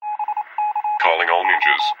all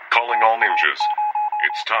ninjas. Calling all ninjas.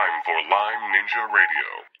 It's time for Lyme Ninja Radio.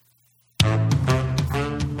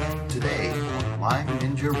 Today on Lyme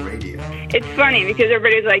Ninja Radio. It's funny because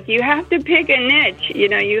everybody's like, you have to pick a niche. You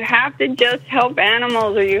know, you have to just help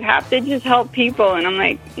animals or you have to just help people. And I'm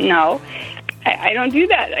like, no, I don't do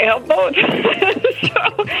that. I help both.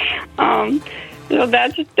 So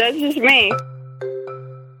that's just me.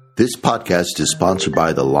 This podcast is sponsored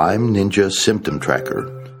by the Lyme Ninja Symptom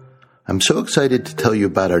Tracker. I'm so excited to tell you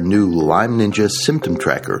about our new Lyme Ninja Symptom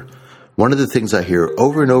Tracker. One of the things I hear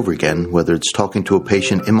over and over again, whether it's talking to a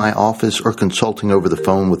patient in my office or consulting over the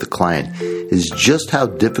phone with a client, is just how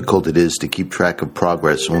difficult it is to keep track of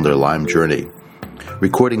progress on their Lyme journey.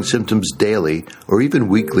 Recording symptoms daily or even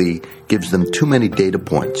weekly gives them too many data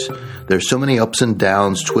points. There's so many ups and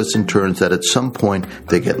downs, twists and turns that at some point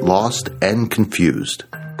they get lost and confused.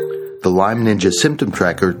 The Lyme Ninja Symptom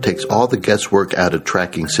Tracker takes all the guesswork out of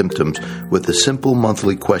tracking symptoms with a simple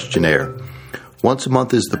monthly questionnaire. Once a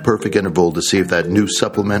month is the perfect interval to see if that new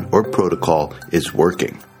supplement or protocol is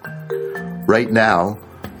working. Right now,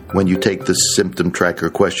 when you take the Symptom Tracker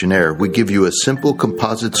questionnaire, we give you a simple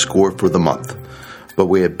composite score for the month. But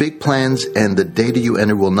we have big plans, and the data you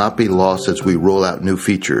enter will not be lost as we roll out new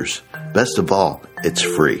features. Best of all, it's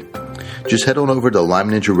free. Just head on over to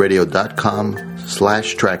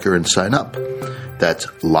LymeNinjaRadio.com/tracker and sign up. That's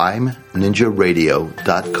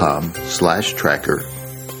LymeNinjaRadio.com/tracker.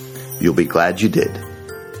 You'll be glad you did.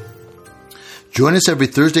 Join us every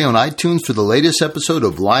Thursday on iTunes for the latest episode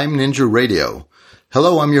of Lyme Ninja Radio.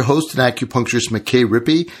 Hello, I'm your host and acupuncturist McKay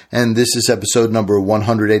Rippey, and this is episode number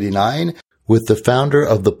 189 with the founder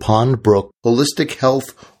of the Pond Brook Holistic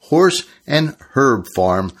Health Horse and Herb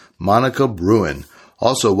Farm, Monica Bruin.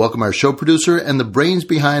 Also, welcome our show producer and the brains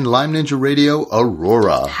behind Lyme Ninja Radio,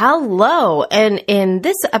 Aurora. Hello, and in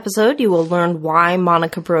this episode, you will learn why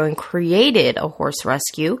Monica Bruin created a horse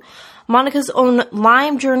rescue, Monica's own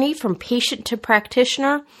Lyme journey from patient to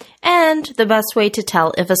practitioner, and the best way to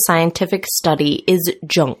tell if a scientific study is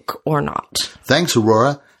junk or not. Thanks,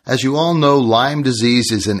 Aurora. As you all know, Lyme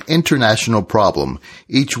disease is an international problem.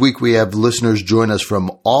 Each week we have listeners join us from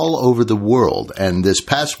all over the world. And this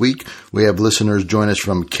past week, we have listeners join us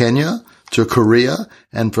from Kenya to Korea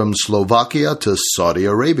and from Slovakia to Saudi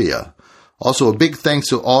Arabia. Also, a big thanks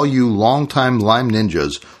to all you longtime Lyme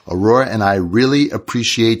ninjas. Aurora and I really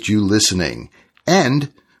appreciate you listening.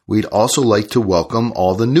 And we'd also like to welcome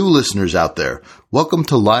all the new listeners out there. Welcome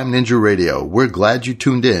to Lyme Ninja Radio. We're glad you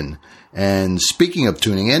tuned in. And speaking of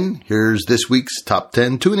tuning in, here's this week's top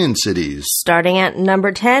 10 tune-in cities. Starting at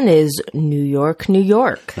number 10 is New York, New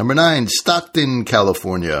York. Number 9, Stockton,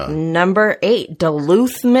 California. Number 8,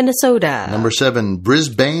 Duluth, Minnesota. Number 7,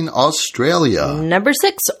 Brisbane, Australia. Number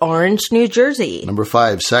 6, Orange, New Jersey. Number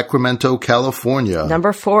 5, Sacramento, California.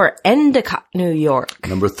 Number 4, Endicott, New York.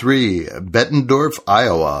 Number 3, Bettendorf,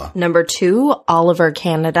 Iowa. Number 2, Oliver,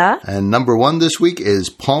 Canada. And number 1 this week is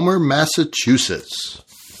Palmer, Massachusetts.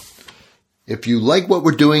 If you like what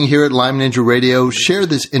we're doing here at Lyme Ninja Radio, share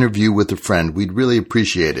this interview with a friend. We'd really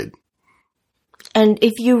appreciate it. And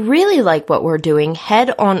if you really like what we're doing,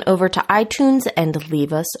 head on over to iTunes and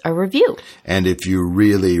leave us a review. And if you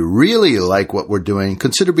really, really like what we're doing,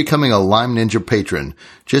 consider becoming a Lyme Ninja patron.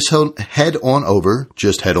 Just head on over.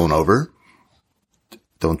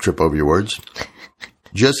 Don't trip over your words.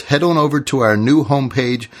 Just head on over to our new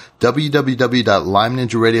homepage,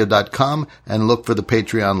 www.lymeninjaradio.com, and look for the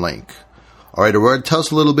Patreon link. All right, Aurora, tell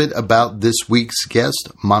us a little bit about this week's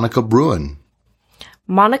guest, Monica Bruin.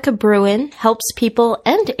 Monica Bruin helps people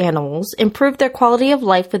and animals improve their quality of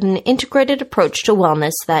life with an integrated approach to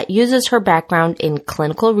wellness that uses her background in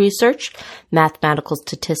clinical research, mathematical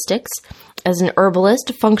statistics, as an herbalist,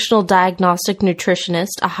 a functional diagnostic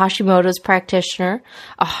nutritionist, a Hashimoto's practitioner,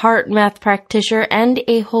 a heart math practitioner, and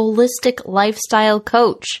a holistic lifestyle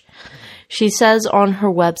coach. She says on her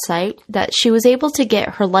website that she was able to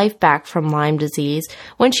get her life back from Lyme disease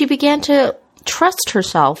when she began to trust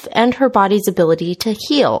herself and her body's ability to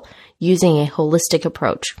heal using a holistic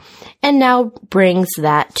approach, and now brings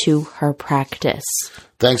that to her practice.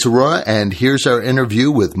 Thanks, Aurora, and here's our interview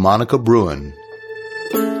with Monica Bruin.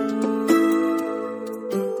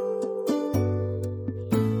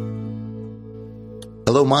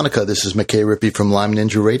 Hello, Monica. This is McKay Rippey from Lyme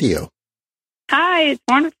Ninja Radio. Hi, it's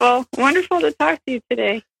wonderful. Wonderful to talk to you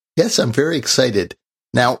today. Yes, I'm very excited.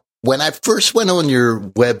 Now, when I first went on your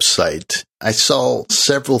website, I saw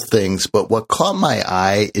several things, but what caught my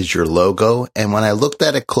eye is your logo. And when I looked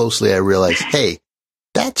at it closely, I realized, hey,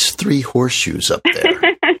 that's 3 horseshoes up there.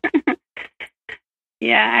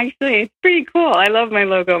 Yeah, actually, it's pretty cool. I love my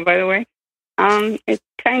logo, by the way. It's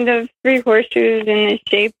kind of three horseshoes in the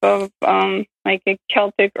shape of like a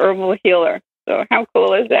Celtic herbal healer. So how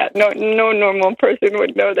cool is that? No normal person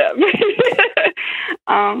would know that.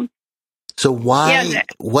 So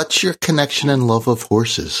what's your connection and love of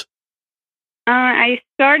horses? I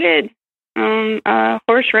started a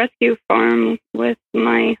horse rescue farm with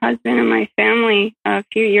my husband and my family a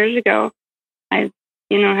few years ago. I've,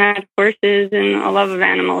 had horses and a love of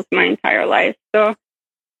animals my entire life. So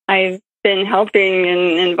I've been helping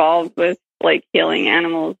and involved with like healing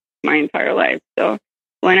animals my entire life. So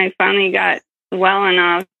when I finally got well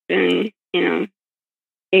enough and,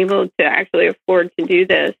 able to actually afford to do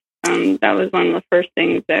this, that was one of the first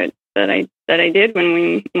things that I did when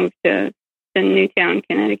we moved to Newtown,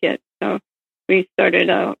 Connecticut. So we started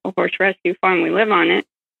a horse rescue farm. We live on it.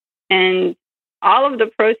 And all of the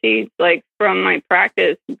proceeds, like from my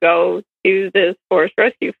practice, go to this horse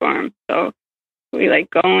rescue farm. So we like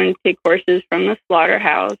go and take horses from the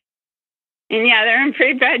slaughterhouse. And yeah, they're in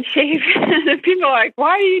pretty bad shape. People are like,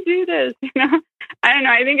 why do you do this? I don't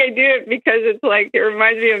know. I think I do it because it's like, it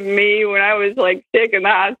reminds me of me when I was like sick in the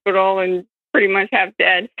hospital and pretty much half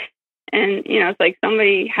dead. And, it's like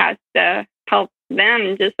somebody has to help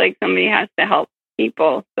them just like somebody has to help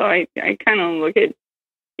people. So I kind of look at,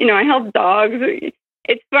 I help dogs.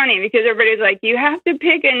 It's funny because everybody's like, you have to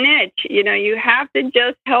pick a niche. You have to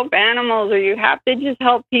just help animals or you have to just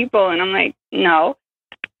help people. And I'm like, no,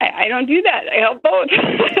 I don't do that. I help both.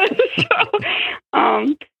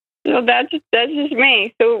 So that's just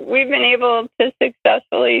me. So we've been able to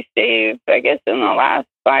successfully save, I guess, in the last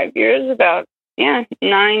 5 years, about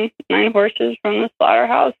 9 horses from the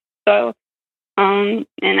slaughterhouse. So, and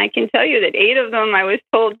I can tell you that 8 of them I was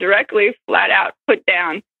told directly, flat out, put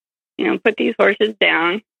down. Put these horses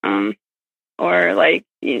down. Or like,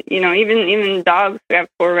 even dogs. We have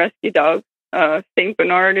 4 rescue dogs. St.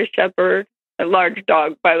 Bernard, a shepherd, a large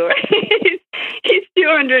dog, by the way. He's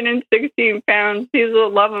 216 pounds. He's the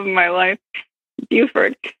love of my life,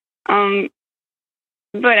 Buford. But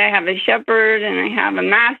I have a shepherd, and I have a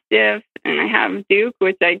mastiff, and I have Duke,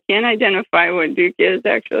 which I can't identify what Duke is,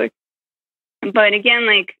 actually. But again,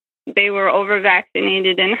 like, they were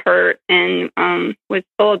over-vaccinated and hurt, and was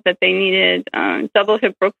told that they needed double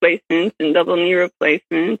hip replacements and double knee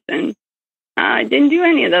replacements, and didn't do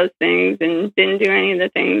any of those things, and didn't do any of the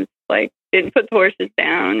things, like, didn't put the horses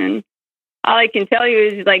down. And all I can tell you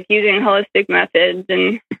is, like, using holistic methods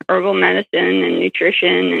and herbal medicine and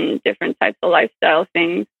nutrition and different types of lifestyle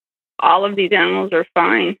things, all of these animals are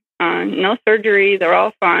fine. No surgery, they're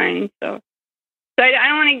all fine. So I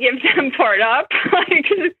don't want to give them part up.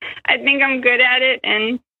 I think I'm good at it,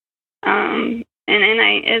 and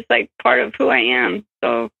it's like part of who I am.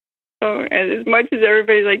 So as much as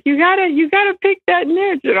everybody's like, you gotta pick that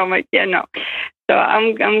niche, and I'm like, yeah, no. So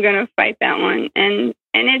I'm gonna fight that one, and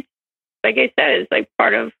it's like I said, it's like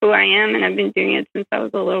part of who I am, and I've been doing it since I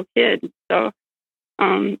was a little kid. So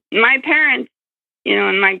my parents,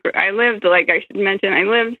 I lived, like I should mention,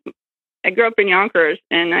 I grew up in Yonkers,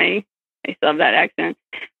 and I still have that accent.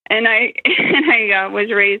 And I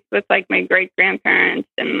was raised with like my great grandparents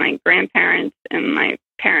and my grandparents and my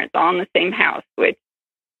parents all in the same house, which,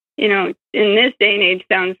 in this day and age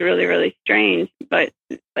sounds really, really strange, but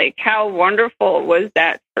like how wonderful was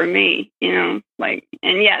that for me, and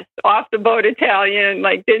yes, off the boat Italian,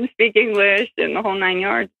 like didn't speak English and the whole 9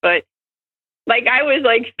 yards, but like I was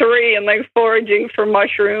like 3 and like foraging for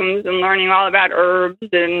mushrooms and learning all about herbs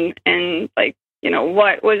and like,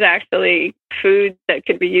 what was actually food that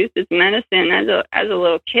could be used as medicine as a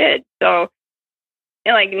little kid. So,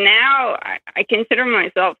 like now I consider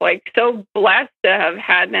myself like so blessed to have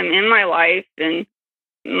had them in my life, and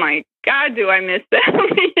my God, do I miss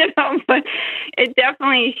them, but it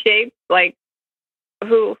definitely shaped like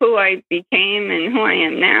who I became and who I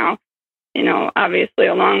am now, obviously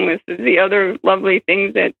along with the other lovely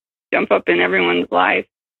things that jump up in everyone's life.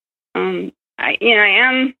 I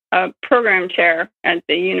am a program chair at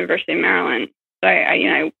the University of Maryland. So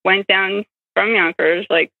I went down from Yonkers,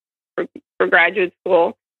 like for graduate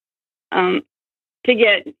school, to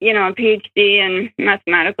get, a PhD in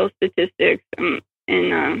mathematical statistics,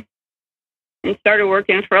 and started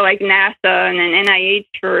working for like NASA and then NIH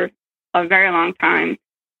for a very long time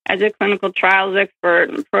as a clinical trials expert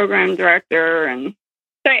and program director. And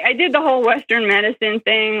so I did the whole Western medicine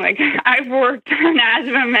thing. Like I've worked on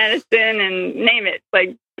asthma medicine and name it,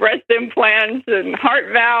 like breast implants and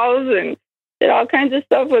heart valves, and did all kinds of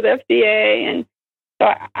stuff with FDA. And so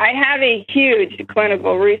I have a huge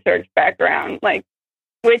clinical research background, like,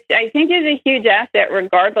 which I think is a huge asset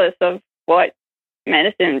regardless of what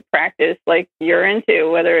medicine practice like you're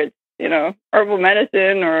into, whether it's, herbal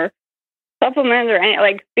medicine or supplements or any,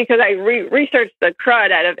 like, because I research the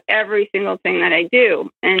crud out of every single thing that I do,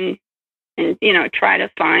 and try to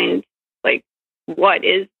find like what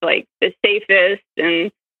is like the safest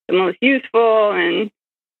and the most useful, and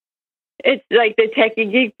it's like the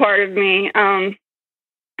techie geek part of me.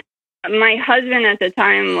 My husband at the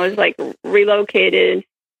time was like relocated.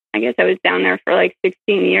 I guess I was down there for like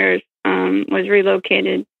 16 years. Was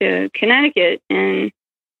relocated to Connecticut, and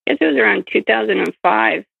I guess it was around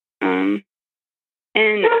 2005. And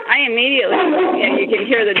I immediately, you can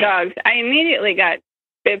hear the dogs. I immediately got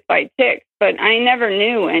bit by ticks, but I never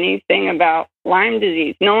knew anything about Lyme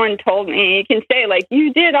disease. No one told me. You can say, like,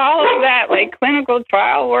 you did all of that, like, clinical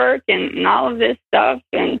trial work and all of this stuff,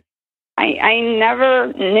 and I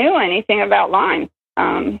never knew anything about Lyme.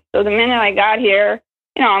 So the minute I got here,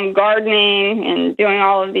 I'm gardening and doing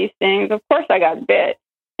all of these things. Of course, I got bit,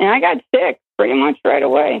 and I got sick pretty much right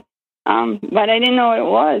away. But I didn't know what it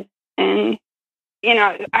was. And,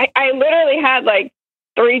 I literally had like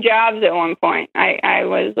 3 jobs at one point. I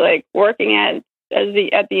was like working at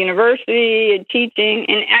the university and teaching.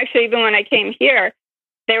 And actually, even when I came here,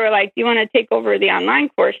 they were like, do you want to take over the online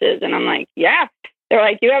courses? And I'm like, yeah. They're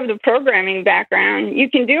like, you have the programming background, you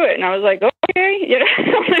can do it. And I was like, okay,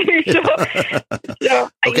 so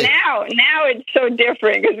okay. Now it's so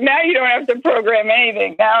different, because now you don't have to program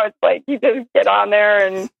anything. Now it's like you just get on there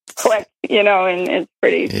and click, and it's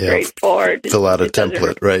pretty straightforward. Fill out a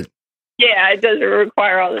template, right? Yeah, it doesn't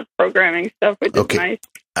require all this programming stuff, which is nice.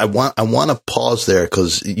 I want to pause there,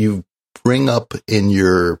 because you bring up in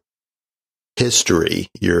your history,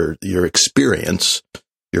 your experience,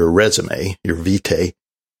 your resume, your vitae,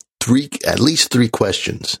 at least three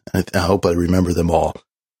questions. I hope I remember them all,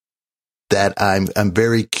 that I'm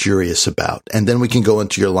very curious about. And then we can go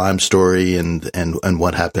into your Lyme story and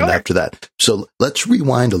what happened after that. So let's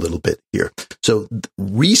rewind a little bit here. So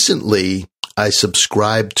recently I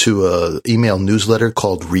subscribed to a email newsletter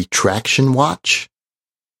called Retraction Watch.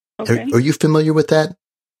 Okay. Are you familiar with that?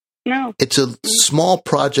 No. It's a small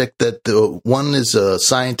project that one is a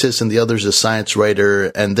scientist and the other is a science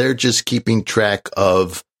writer, and they're just keeping track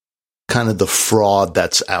of kind of the fraud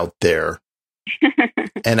that's out there.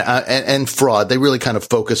 and fraud, they really kind of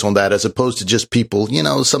focus on that, as opposed to just people,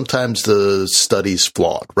 sometimes the study's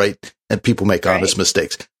flawed, right? And people make honest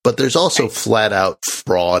mistakes. But there's also flat out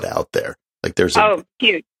fraud out there. Like there's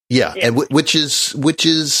huge. Yeah, and which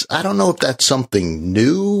is I don't know if that's something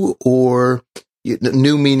new, or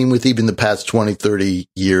new meaning with even the past 20, 30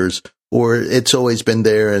 years, or it's always been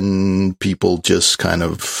there and people just kind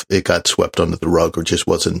of, it got swept under the rug or just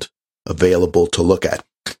wasn't available to look at.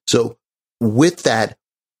 So with that,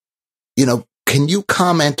 can you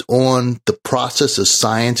comment on the process of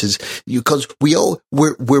science? Because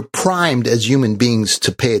we're primed as human beings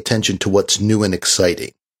to pay attention to what's new and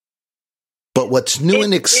exciting. But what's new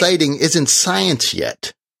and exciting isn't science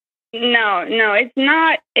yet. No, it's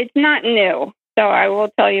not. It's not new. So I will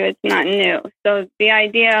tell you, it's not new. So the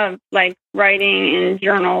idea of like writing in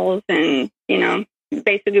journals and,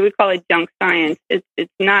 basically we call it junk science.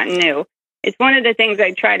 It's not new. It's one of the things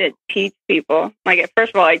I try to teach people. Like,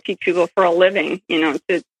 first of all, I teach people for a living,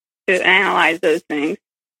 to analyze those things.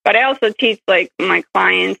 But I also teach like my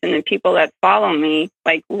clients and the people that follow me,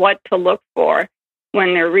 like what to look for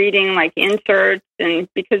when they're reading like inserts, and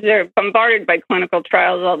because they're bombarded by clinical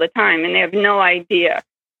trials all the time and they have no idea.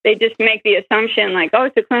 They just make the assumption like, oh,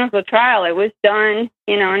 it's a clinical trial. It was done,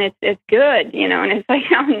 and it's good, and it's like,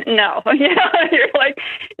 oh, no, you're like,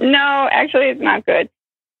 no, actually it's not good.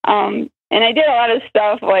 And I did a lot of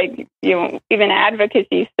stuff like, even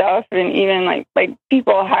advocacy stuff, and even like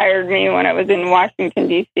people hired me when I was in Washington,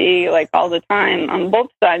 D.C., like all the time on both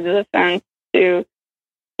sides of the fence to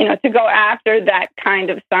go after that kind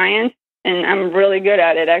of science. And I'm really good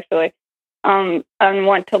at it, actually. On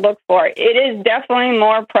what to look for. It is definitely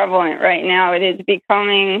more prevalent right now. It is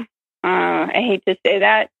becoming, I hate to say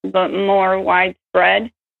that, but more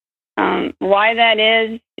widespread. Why that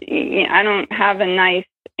is, I don't have a nice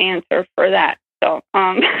answer for that. So, so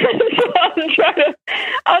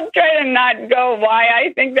I'll try to not go why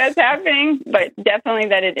I think that's happening, but definitely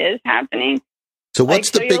that it is happening. So what's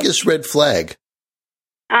the biggest red flag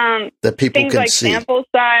that people things can like see? Sample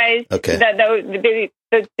size. Okay.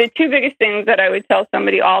 The 2 biggest things that I would tell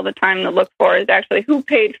somebody all the time to look for is actually who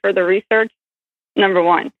paid for the research, number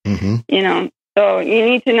one. Mm-hmm. So you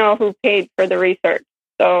need to know who paid for the research.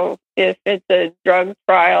 So if it's a drug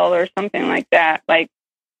trial or something like that, was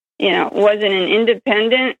it an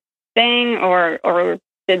independent thing or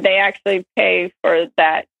did they actually pay for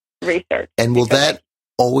that research? And will that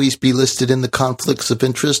always be listed in the conflicts of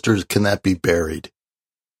interest, or can that be buried?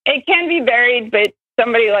 It can be buried, but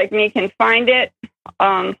somebody like me can find it,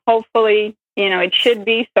 hopefully, it should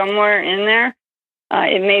be somewhere in there.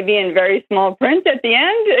 It may be in very small print at the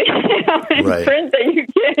end, in right. print that you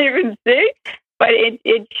can't even see, but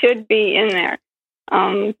it should be in there.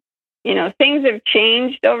 Things have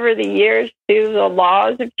changed over the years too. The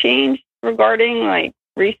laws have changed regarding like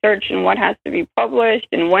research and what has to be published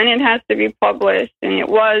and when it has to be published. And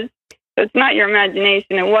so it's not your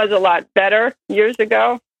imagination. It was a lot better years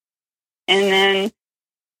ago. And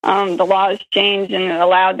then the laws changed and it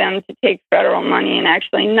allowed them to take federal money and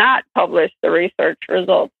actually not publish the research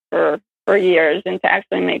results for years and to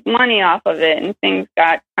actually make money off of it. And things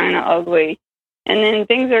got kind of ugly. And then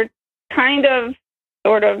things are kind of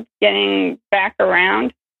sort of getting back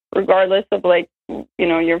around, regardless of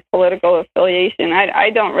your political affiliation. I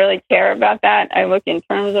don't really care about that. I look in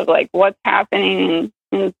terms of like what's happening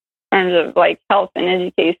in terms of like health and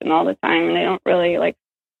education all the time, and I don't really like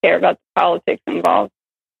care about the politics involved.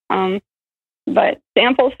 But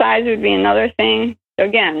sample size would be another thing. So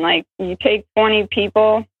again, like you take 20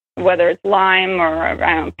 people, whether it's Lyme or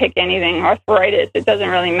I don't pick anything, arthritis, it doesn't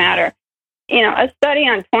really matter. A study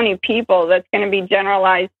on 20 people that's going to be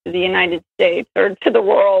generalized to the United States or to the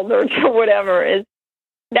world or to whatever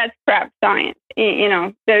that's crap science.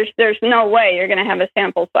 There's no way you're going to have a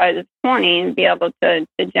sample size of 20 and be able to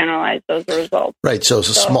generalize those results. Right. So it's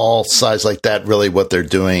a small size like that. Really what they're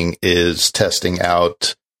doing is testing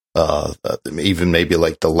out even maybe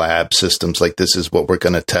like the lab systems, like this is what we're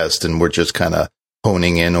going to test. And we're just kind of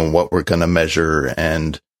honing in on what we're going to measure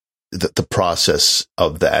and the process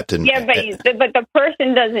of that. And but the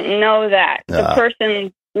person doesn't know that. The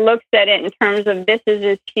person looks at it in terms of this is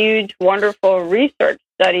this huge, wonderful research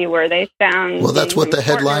study where they found. Well, that's what the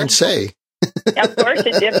headlines say. Of course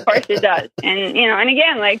it does. And, and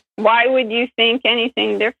again, like, why would you think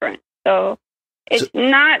anything different? So it's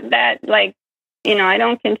not that like, I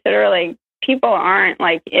don't consider like people aren't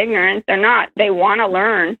like ignorant. They're not. They want to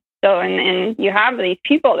learn. So, and you have these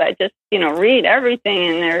people that just, read everything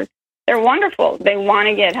and they're wonderful. They want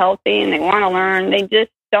to get healthy and they want to learn. They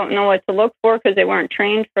just don't know what to look for because they weren't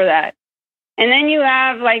trained for that. And then you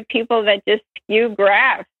have like people that just spew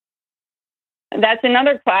graphs. That's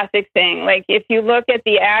another classic thing. Like if you look at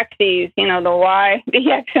the axes,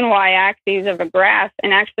 the X and Y axes of a graph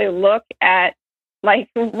and actually look at like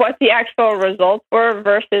what the actual results were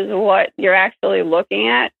versus what you're actually looking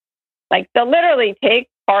at, like they'll literally take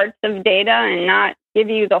parts of data and not give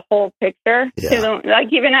you the whole picture. Yeah.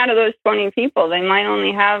 Like even out of those 20 people, they might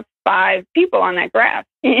only have 5 people on that graph,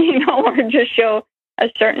 or just show a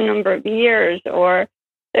certain number of years, or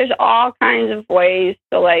there's all kinds of ways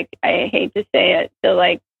to like, I hate to say it, to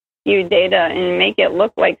like view data and make it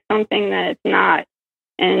look like something that it's not.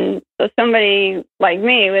 And so somebody like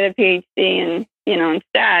me with a PhD in, in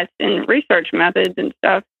stats and research methods and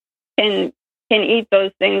stuff can eat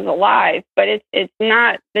those things alive, but it's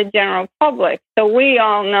not the general public. So we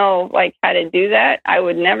all know like how to do that. I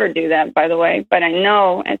would never do that, by the way, but I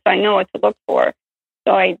know, and so I know what to look for.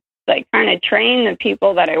 So I like kind of train the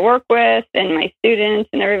people that I work with and my students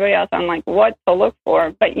and everybody else on like what to look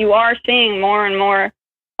for. But you are seeing more and more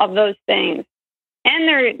of those things, and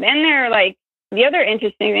they're like, the other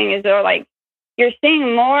interesting thing is they're like, you're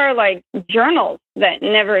seeing more like journals that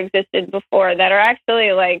never existed before that are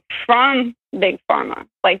actually like from big pharma,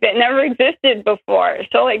 like that never existed before.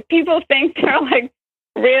 So like people think they're like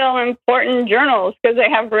real important journals because they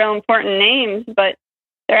have real important names, but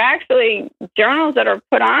they're actually journals that are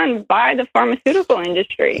put on by the pharmaceutical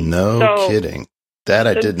industry. No kidding. That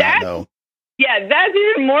I did not know. Yeah, that's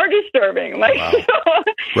even more disturbing. Like, wow.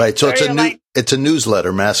 Right. So it's a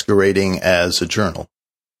newsletter masquerading as a journal.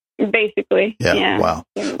 Basically. Yeah. Wow.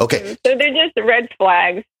 Okay. So they're just red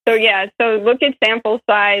flags. So so look at sample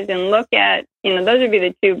size and look at, those would be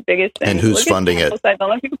the two biggest things. And who's funding it? Size, and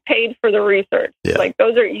look who paid for the research. Yeah. Like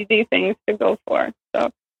those are easy things to go for.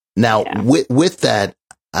 So now with that,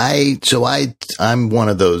 I'm one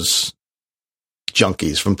of those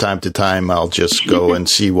junkies. From time to time, I'll just go and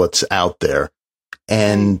see what's out there.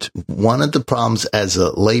 And one of the problems as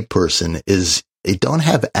a layperson is I don't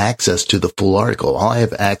have access to the full article. All I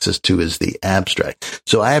have access to is the abstract.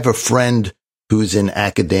 So I have a friend who's in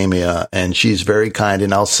academia and she's very kind,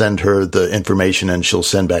 and I'll send her the information and she'll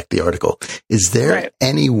send back the article. Is there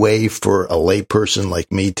any way for a layperson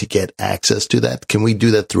like me to get access to that? Can we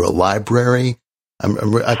do that through a library?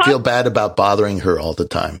 I feel bad about bothering her all the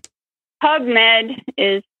time. PubMed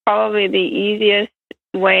is probably the easiest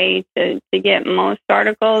way to get most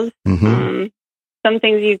articles. Mm-hmm. Some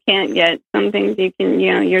things you can't get. Some things you can,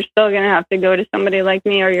 you're still going to have to go to somebody like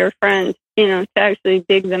me or your friends, to actually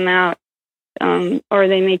dig them out. or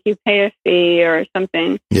they make you pay a fee or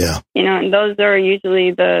something. Yeah. And those are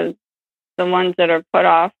usually the ones that are put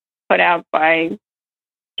out by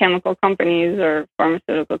chemical companies or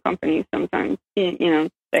pharmaceutical companies. Sometimes,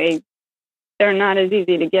 they're not as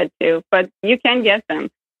easy to get to, but you can get them.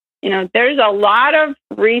 There's a lot of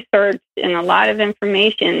research and a lot of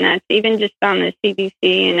information that's even just on the CDC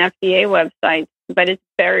and FDA websites, but it's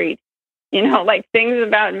buried. Like things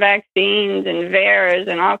about vaccines and VAERS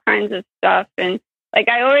and all kinds of stuff. And like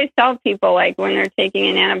I always tell people, like when they're taking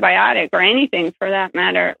an antibiotic or anything for that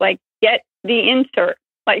matter, like get the insert,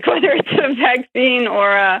 like whether it's a vaccine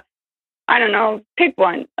or pick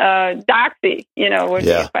one, Doxy,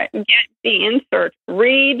 get the insert,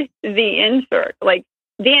 read the insert, like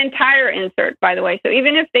the entire insert, by the way. So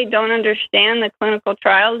even if they don't understand the clinical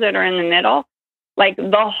trials that are in the middle, like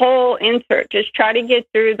the whole insert, just try to get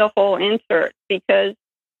through the whole insert, because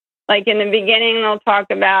like in the beginning, they'll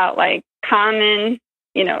talk about like common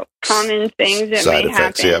things that side may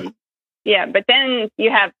effects, happen. Yeah. But then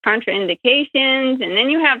you have contraindications, and then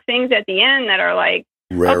you have things at the end that are like,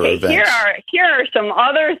 rare okay, events. here are some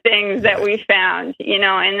other things that we found,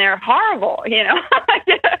 and they're horrible,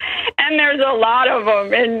 and there's a lot of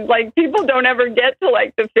them, and like people don't ever get to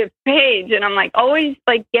like the 5th page, and I'm like, always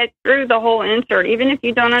like get through the whole insert, even if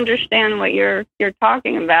you don't understand what you're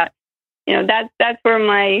talking about. That's where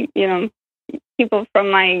my people from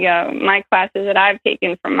my classes that I've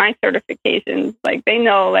taken from my certifications, like they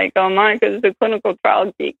know, like, oh, Monica's a clinical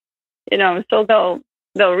trial geek, so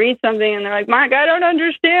they'll read something and they're like, Monica, I don't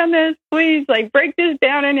understand this. Please, like, break this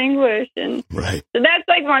down in English. And right. So that's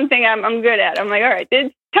like one thing I'm good at. I'm like, all right,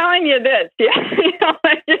 it's telling you this. Yeah,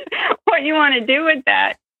 what you want to do with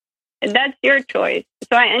that, that's your choice.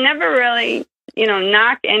 So I never really,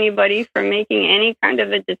 knock anybody for making any kind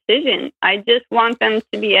of a decision. I just want them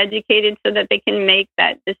to be educated so that they can make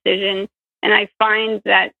that decision. And I find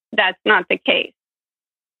that that's not the case,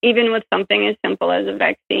 even with something as simple as a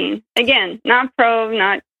vaccine. Again, not pro,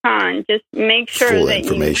 not con. Just make sure full that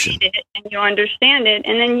information. You read it and you understand it,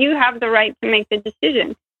 and then you have the right to make the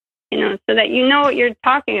decision. So that you know what you're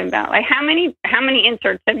talking about. Like how many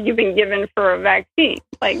inserts have you been given for a vaccine?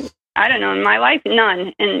 Like, I don't know, in my life,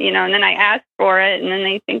 none. And and then I ask for it, and then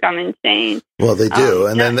they think I'm insane. Well, they do,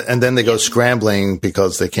 and then they go scrambling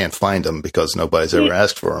because they can't find them because nobody's ever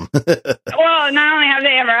asked for them. Well, not only have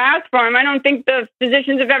they ever asked for them, I don't think the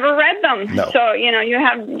physicians have ever read them. No. So you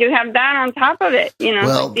have that on top of it.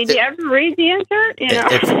 Well, did you ever read the insert?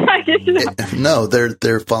 No,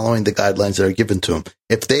 they're following the guidelines that are given to them.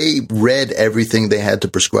 If they read everything they had to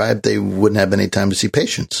prescribe, they wouldn't have any time to see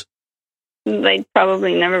patients. They'd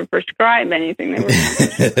probably never prescribe anything.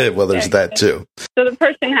 Well, there's that too. So the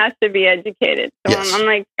person has to be educated. So yes.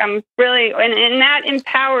 I'm really, and that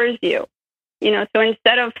empowers you. So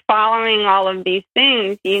instead of following all of these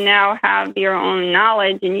things, you now have your own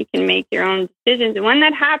knowledge and you can make your own decisions. And when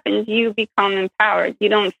that happens, you become empowered. You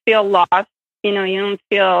don't feel lost. You don't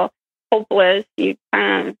feel hopeless. You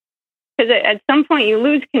kind of, because at some point you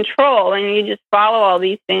lose control and you just follow all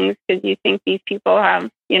these things because you think these people have,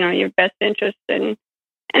 your best interest in.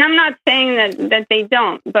 And I'm not saying that they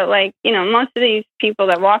don't, but most of these people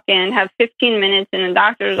that walk in have 15 minutes in the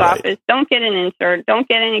doctor's right. office, don't get an insert, don't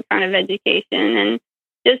get any kind of education, and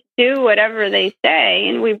just do whatever they say.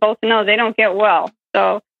 And we both know they don't get well.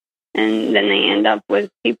 So, and then they end up with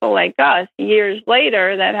people like us years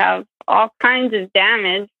later that have all kinds of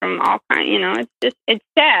damage from all kinds, it's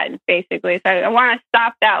sad, basically. So I want to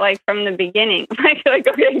stop that, from the beginning.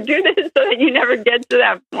 Okay, do this so that you never get to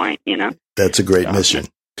that point, That's a great mission.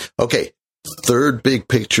 Okay, third big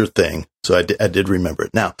picture thing. So I did remember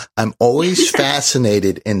it. Now, I'm always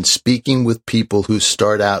fascinated in speaking with people who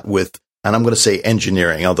start out with, and I'm going to say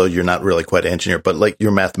engineering, although you're not really quite an engineer, but like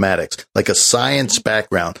your mathematics, like a science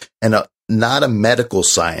background and not a medical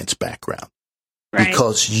science background. Right.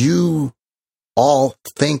 Because you all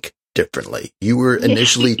think differently. You were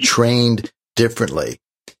initially trained differently.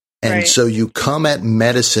 And right. So you come at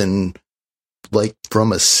medicine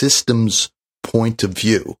from a systems point of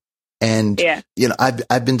view. And,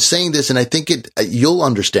 I've been saying this, and I think you'll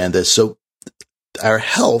understand this. So our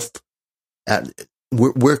health,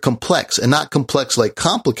 we're complex, and not complex like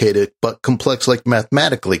complicated, but complex like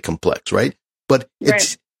mathematically complex, right? But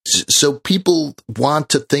it's, so people want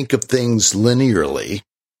to think of things linearly,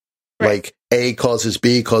 like A causes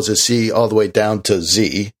B causes C all the way down to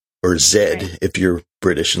Z or Z if you're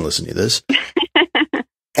British and listen to this.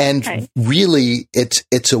 And really,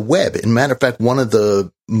 it's a web. As a matter of fact, one of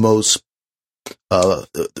the most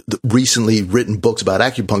recently written books about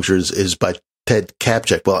acupuncture is by Ted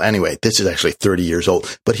Kaptchuk. Well, anyway, this is actually 30 years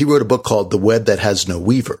old, but he wrote a book called The Web That Has No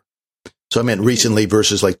Weaver. So I meant recently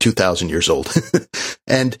versus like 2,000 years old.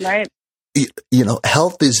 And, Right.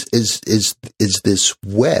 Health is this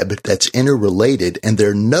web that's interrelated, and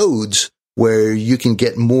there are nodes where you can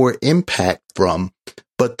get more impact from.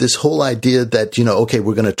 But this whole idea that, okay,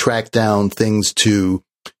 we're going to track down things to,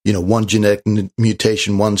 one genetic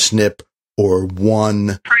mutation, one SNP, or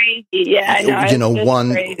one Crazy. Yeah, I know.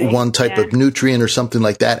 one type of nutrient or something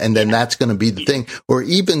like that, and then that's going to be the thing. Or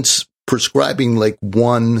even prescribing like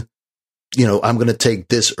one, I'm going to take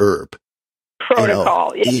this herb.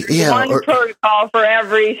 Protocol. One protocol for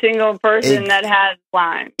every single person that has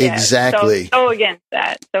Lyme. Yeah. Exactly. So against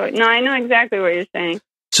that. So no, I know exactly what you're saying.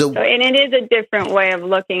 So and it is a different way of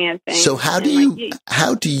looking at things. So how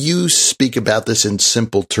do you speak about this in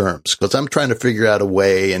simple terms? Because I'm trying to figure out a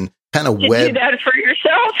way and kind of do that for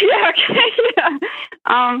yourself. Yeah. Okay. Yeah.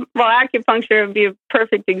 Well, acupuncture would be a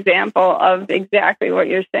perfect example of exactly what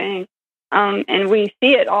you're saying. And we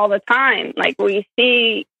see it all the time. Like we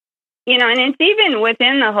see, and it's even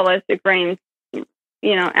within the holistic range,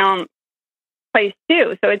 place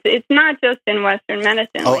too. So it's not just in Western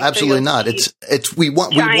medicine. Oh, absolutely not. We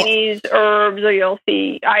want Chinese herbs, or you'll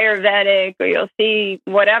see Ayurvedic, or you'll see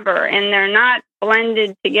whatever, and they're not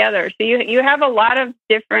blended together. So you have a lot of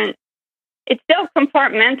different. It's still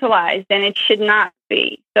compartmentalized, and it should not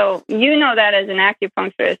be. So that as an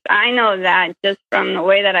acupuncturist, I know that just from the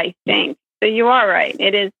way that I think. So you are right.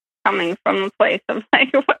 It is coming from a place of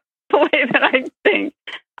like the way that I think.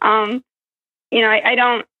 I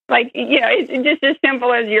don't it's just as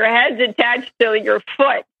simple as your head's attached to your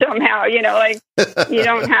foot somehow, you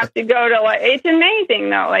don't have to go to it's amazing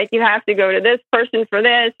though. Like you have to go to this person for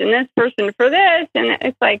this and this person for this. And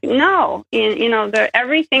it's like, no,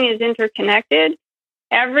 everything is interconnected.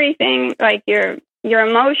 Everything, like your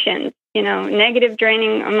emotions, negative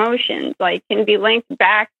draining emotions, like can be linked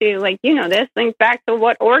back to linked back to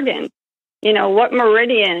what organ, what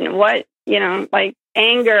meridian, what,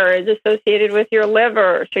 anger is associated with your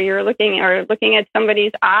liver. So you're looking at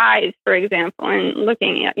somebody's eyes, for example, and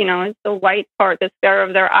looking at, is the white part, the sclera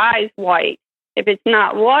of their eyes white? If it's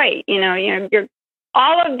not white, you're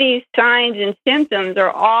all of these signs and symptoms are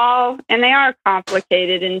all, and they are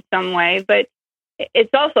complicated in some way, but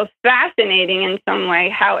it's also fascinating in some way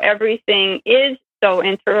how everything is so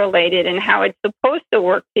interrelated and how it's supposed to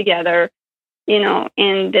work together,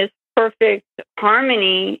 in this perfect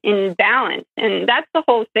harmony in balance. And that's the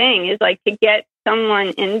whole thing, is like to get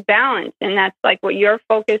someone in balance. And that's like what you're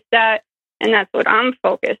focused at. And that's what I'm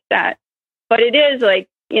focused at. But it is like,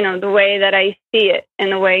 the way that I see it,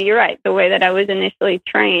 and the way you're right, the way that I was initially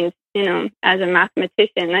trained, as a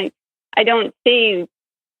mathematician. I don't see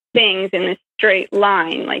things in a straight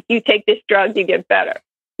line. Like you take this drug, you get better.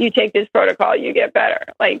 You take this protocol, you get better.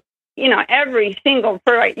 Like, every single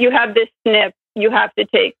product, you have this SNP, you have to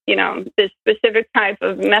take, this specific type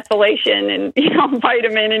of methylation and,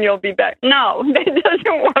 vitamin, and you'll be back. No, it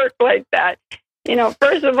doesn't work like that.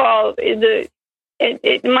 First of all,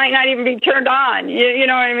 it might not even be turned on. You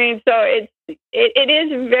know what I mean? So it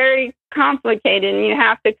is very complicated, and you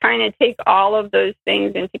have to kind of take all of those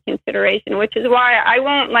things into consideration, which is why I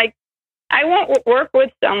won't work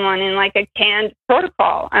with someone in like a canned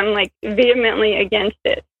protocol. I'm like vehemently against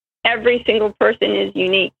it. Every single person is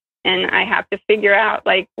unique. And I have to figure out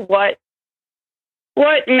like what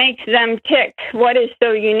makes them tick, what is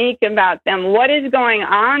so unique about them, what is going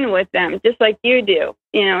on with them, just like you do.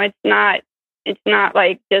 It's not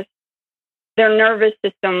like just their nervous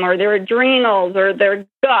system or their adrenals or their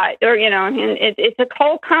gut, or and it's a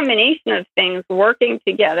whole combination of things working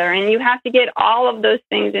together, and you have to get all of those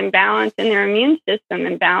things in balance, and their immune system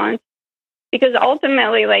in balance. Because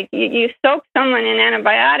ultimately, like you soak someone in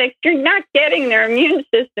antibiotics, you're not getting their immune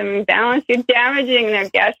system in balance. You're damaging their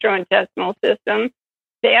gastrointestinal system.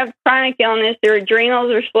 They have chronic illness. Their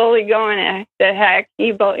adrenals are slowly going to heck.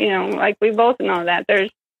 We both know that.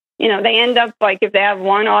 There's, they end up like if they have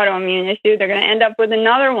one autoimmune issue, they're going to end up with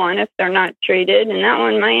another one if they're not treated, and that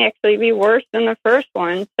one might actually be worse than the first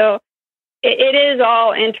one. So it is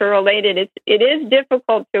all interrelated. It is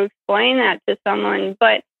difficult to explain that to someone,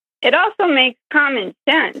 but it also makes common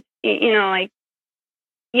sense. Like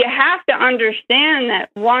you have to understand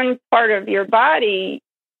that one part of your body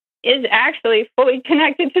is actually fully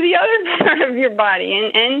connected to the other part of your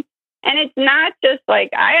body. And it's not just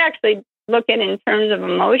like, I actually look at it in terms of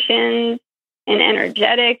emotions and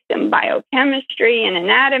energetics and biochemistry and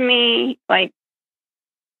anatomy, like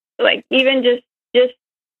even just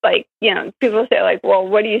like, people say like, well,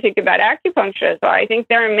 what do you think about acupuncture? So I think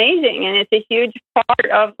they're amazing. And it's a huge part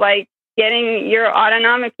of like getting your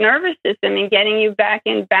autonomic nervous system and getting you back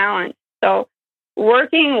in balance. So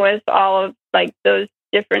working with all of like those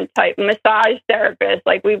different type massage therapists,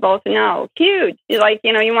 like we both know, huge. Like,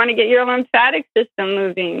 you want to get your lymphatic system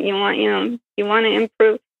moving. You want to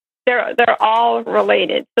improve. They're all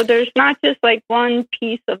related. So there's not just like one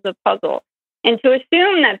piece of the puzzle. And to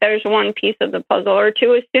assume that there's one piece of the puzzle, or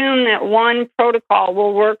to assume that one protocol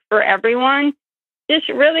will work for everyone, this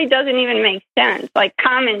really doesn't even make sense, like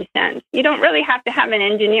common sense. You don't really have to have an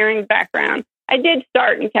engineering background. I did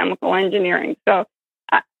start in chemical engineering, so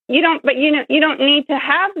you don't need to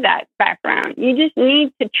have that background. You just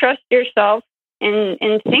need to trust yourself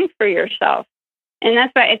and think for yourself. And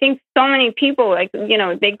that's why I think so many people,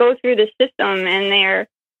 they go through the system and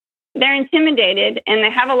they're intimidated and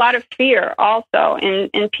they have a lot of fear also.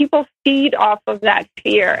 And people feed off of that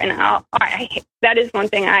fear. And that is one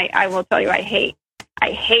thing I will tell you I hate.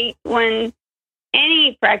 I hate when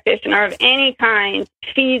any practitioner of any kind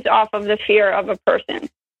feeds off of the fear of a person,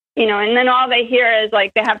 and then all they hear is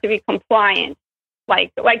like they have to be compliant,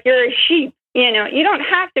 like you're a sheep. You don't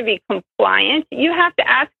have to be compliant. You have to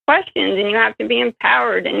ask questions, and you have to be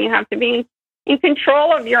empowered, and you have to be in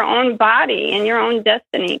control of your own body and your own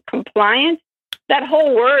destiny. Compliant, that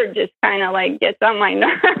whole word just kind of like gets on my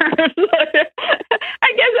nerves.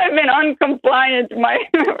 I guess I've been uncompliant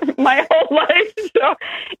my whole life. So,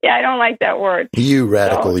 yeah, I don't like that word. You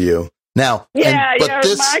radical, you. Now,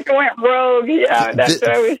 Monica went rogue. Yeah, that's what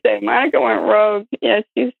I was saying. Monica went rogue. Yeah,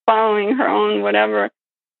 she's following her own whatever.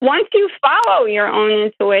 Once you follow your own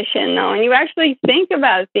intuition, though, and you actually think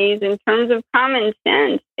about these in terms of common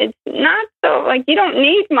sense, it's not so, like, you don't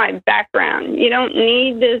need my background. You don't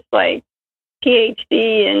need this, like,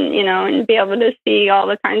 PhD and be able to see all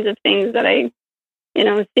the kinds of things that I,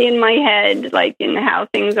 see in my head, like in how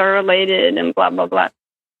things are related and blah, blah, blah.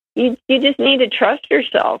 You just need to trust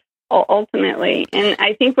yourself ultimately. And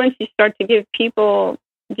I think once you start to give people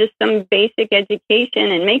just some basic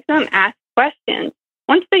education and make them ask questions,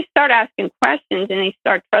 once they start asking questions and they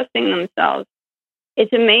start trusting themselves,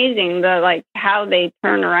 it's amazing how they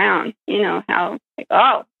turn around, how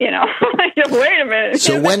wait a minute.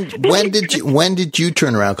 So when did you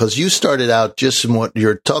turn around? Because you started out just in what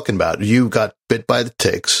you're talking about. You got bit by the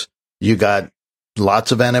ticks. You got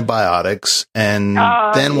lots of antibiotics. And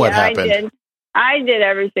then what happened? I did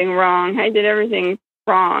everything wrong.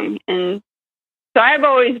 And so I've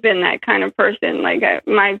always been that kind of person. Like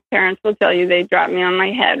my parents will tell you they dropped me on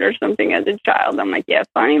my head or something as a child. I'm like, yeah,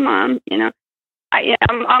 funny, Mom.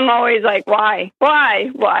 I'm always like, why?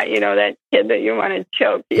 That kid that you want to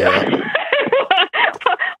choke. Why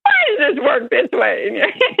does this work this way?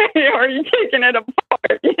 Or you're taking it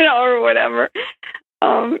apart, or whatever.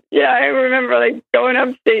 I remember like going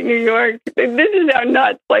upstate New York. This is how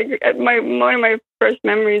nuts. Like one of my first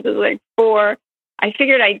memories is like 4. I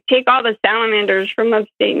figured I'd take all the salamanders from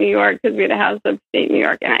upstate New York because we had a house upstate New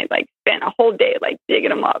York, and I like spent a whole day like digging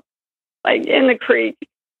them up, like in the creek,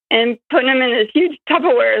 and putting them in this huge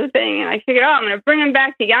Tupperware thing. And I figured, I'm going to bring them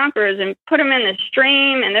back to Yonkers and put them in the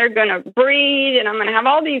stream, and they're going to breed, and I'm going to have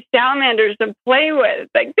all these salamanders to play with.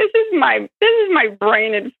 Like this is my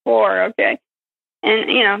brain at 4, okay.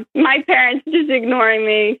 And, my parents just ignoring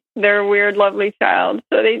me, their weird, lovely child.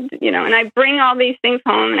 So they, and I bring all these things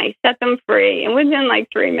home and I set them free. And within like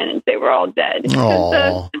 3 minutes, they were all dead.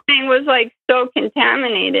 Because the thing was like so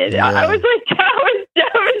contaminated. Yeah. I was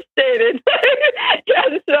devastated.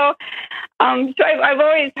 So I've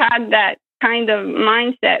always had that kind of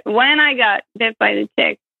mindset. When I got bit by the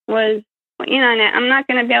tick was, and I'm not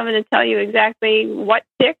going to be able to tell you exactly what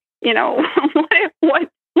tick,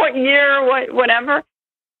 what year, whatever.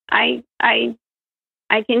 I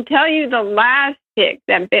can tell you the last tick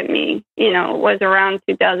that bit me, was around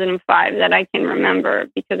 2005 that I can remember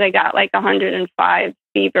because I got like 105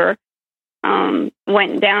 fever,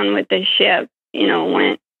 went down with the ship,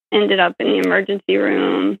 ended up in the emergency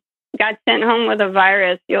room, got sent home with a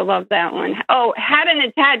virus. You'll love that one. Oh, had an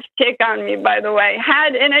attached tick on me, by the way,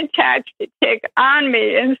 had an attached tick on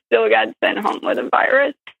me and still got sent home with a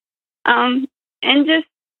virus. And just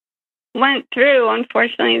went through,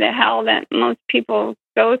 unfortunately, the hell that most people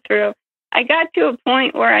go through. I got to a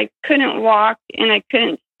point where I couldn't walk and I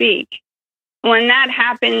couldn't speak. When that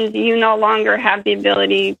happens, you no longer have the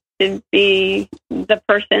ability to be the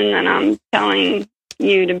person that I'm telling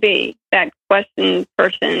you to be, that question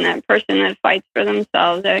person, that person that fights for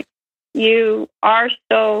themselves. That you are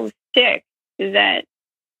so sick that,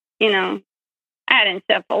 I had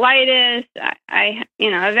encephalitis. I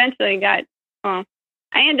eventually got, I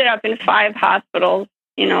ended up in 5 hospitals,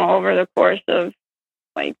 over the course of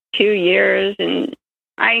like 2 years. And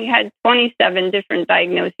I had 27 different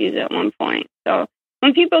diagnoses at one point. So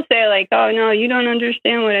when people say like, oh, no, you don't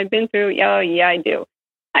understand what I've been through. Oh, yeah, I do.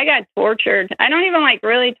 I got tortured. I don't even like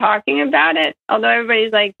really talking about it, although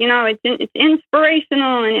everybody's like, it's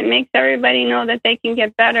inspirational and it makes everybody know that they can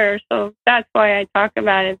get better. So that's why I talk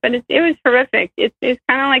about it. But it was horrific. It's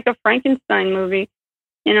kind of like a Frankenstein movie.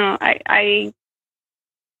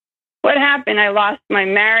 What happened? I lost my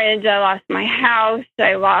marriage. I lost my house.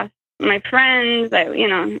 I lost my friends.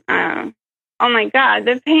 Oh my God,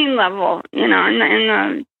 the pain level,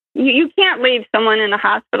 and you can't leave someone in a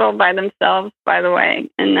hospital by themselves, by the way.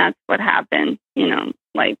 And that's what happened.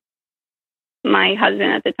 Like my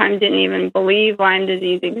husband at the time didn't even believe Lyme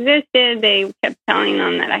disease existed. They kept telling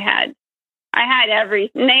them that I had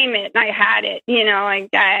name it, and I had it. Like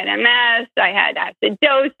I had MS, I had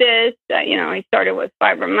acidosis. I started with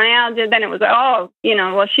fibromyalgia. Then it was,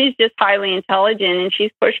 well, she's just highly intelligent and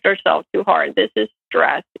she's pushed herself too hard. This is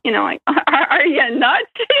stress. Like, are you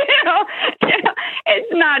nuts?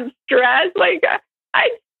 It's not stress. Like I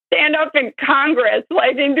stand up in Congress,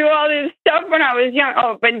 like, and do all this stuff when I was young.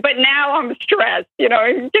 Oh, but now I'm stressed.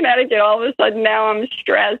 In Connecticut, all of a sudden now I'm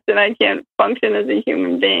stressed and I can't function as a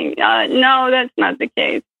human being. No, that's not the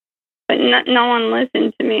case. But no one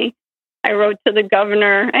listened to me. I wrote to the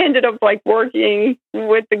governor. I ended up working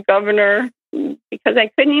with the governor because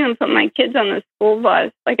I couldn't even put my kids on the school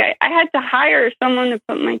bus. Like I had to hire someone to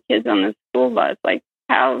put my kids on the school bus. Like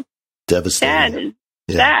how devastating. Sad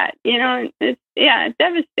is that? It's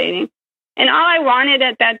devastating. And all I wanted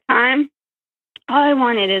at that time, I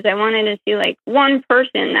wanted to see one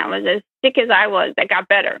person that was as sick as I was that got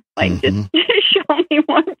better. Just show me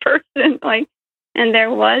one person. And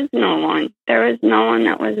there was no one. There was no one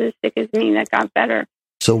that was as sick as me that got better.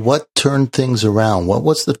 So what turned things around? What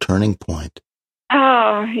was the turning point?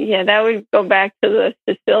 Oh, yeah, that would go back to the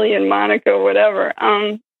Sicilian Monica, whatever.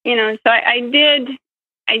 So I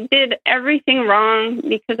did everything wrong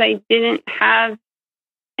because I didn't have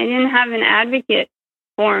an advocate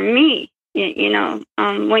for me.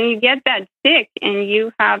 When you get that sick and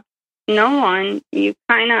you have no one, you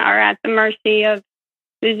kind of are at the mercy of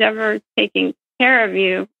who's ever taking care of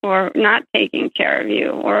you or not taking care of you,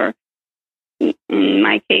 or in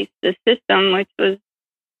my case, the system, which was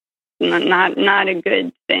not a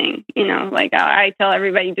good thing. I tell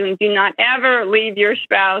everybody, do not ever leave your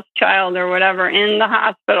spouse, child, or whatever in the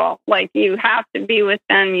hospital. You have to be with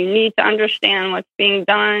them. You need to understand what's being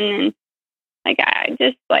done. And I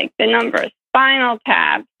just the number of spinal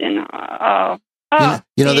taps and I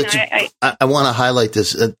want to highlight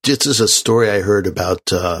this. This is a story I heard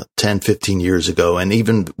about 10, 15 years ago, and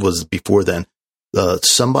even was before then.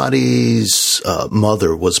 Somebody's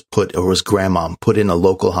mother was grandma put in a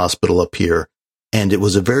local hospital up here. And it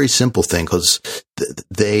was a very simple thing because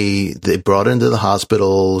they brought her into the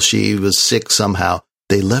hospital. She was sick somehow.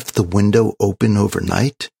 They left the window open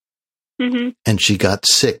overnight, and she got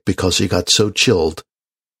sick because she got so chilled.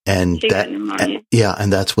 And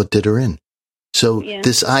and that's what did her in. So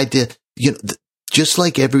this idea, just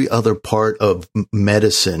like every other part of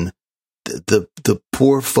medicine, the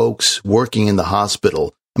poor folks working in the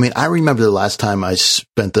hospital. I mean, I remember the last time I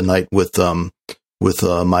spent the night with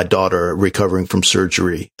my daughter recovering from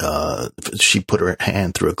surgery. She put her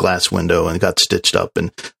hand through a glass window and got stitched up,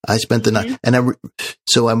 and I spent the night. And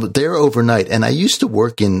so I'm there overnight. And I used to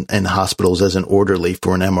work in hospitals as an orderly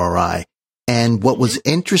for an MRI. And what was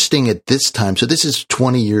interesting at this time, so this is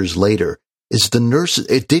 20 years later, is the nurses.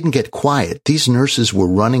 It didn't get quiet. These nurses were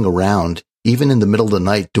running around even in the middle of the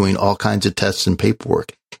night doing all kinds of tests and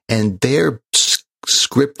paperwork, and they're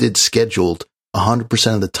scripted, scheduled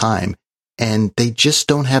 100% of the time. And they just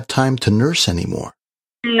don't have time to nurse anymore.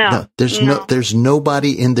 No, there's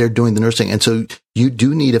nobody in there doing the nursing. And so you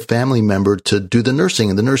do need a family member to do the nursing.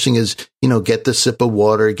 And the nursing is, get the sip of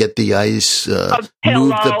water, get the ice, move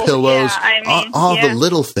the pillows, all the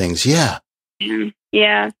little things. Yeah.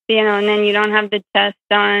 Yeah. And then you don't have the tests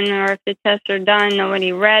done, or if the tests are done,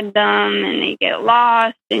 nobody read them and they get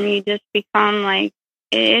lost, and you just become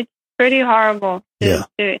it's pretty horrible.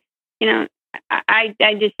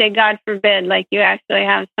 I just say, God forbid, you actually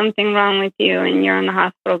have something wrong with you and you're in the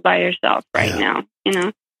hospital by yourself right now.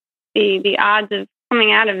 The odds of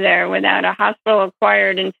coming out of there without a hospital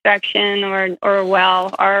acquired infection or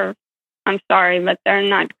are, I'm sorry, but they're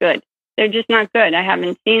not good. They're just not good. I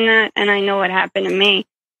haven't seen that, and I know what happened to me.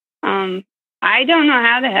 I don't know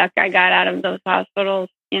how the heck I got out of those hospitals.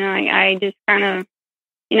 I just kind of,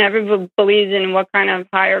 everybody believes in what kind of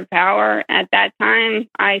higher power. At that time,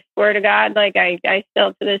 I swear to God, I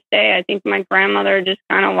still to this day, I think my grandmother just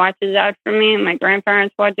kind of watches out for me, and my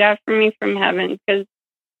grandparents watch out for me from heaven, because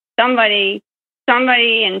somebody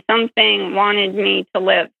and something wanted me to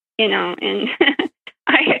live, and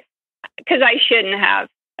because I shouldn't have.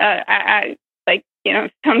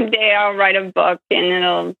 someday I'll write a book and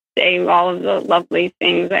it'll say all of the lovely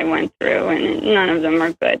things I went through, and none of them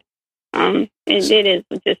are good. It is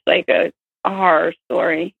just like a horror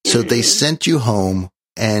story. So they sent you home,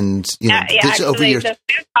 and over years. The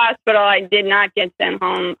fifth hospital, I did not get sent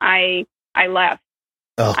home. I left.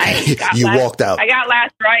 Okay, you walked out. I got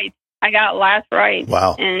last rites.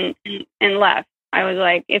 Wow. And left. I was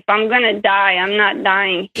like, if I'm gonna die, I'm not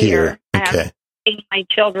dying here. Okay. I have to save my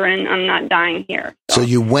children. I'm not dying here. So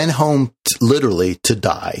you went home literally to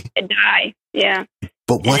die. To die. Yeah.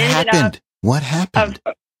 But what happened? What happened?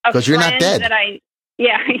 Because you're not dead. I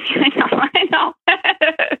know.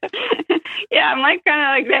 Yeah, I'm like kind of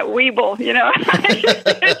like that Weeble, He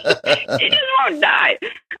just won't die.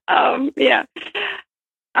 Yeah.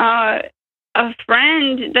 A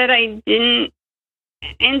friend that I didn't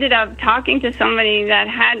ended up talking to somebody that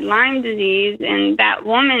had Lyme disease, and that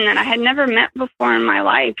woman that I had never met before in my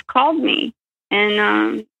life called me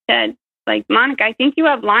and said, like, Monica, I think you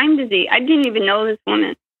have Lyme disease. I didn't even know this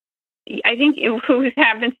woman. I think who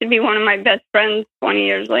happens to be one of my best friends 20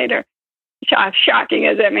 years later. Shocking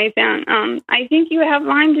as that may sound. I think you have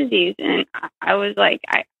Lyme disease. And I was like,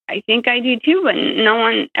 I think I do too, but no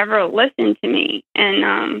one ever listened to me.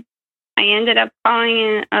 And I ended up calling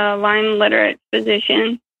in a Lyme literate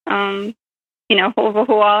physician, who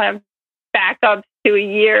all have backups to a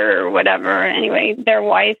year or whatever. Anyway, their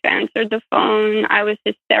wife answered the phone. I was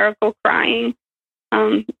hysterical crying.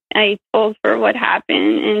 I told her what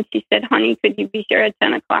happened, and she said, honey, could you be here at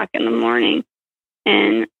 10 o'clock in the morning?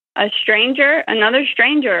 And another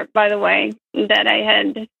stranger, by the way, that I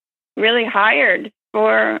had really hired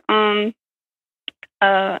for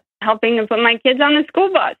helping to put my kids on the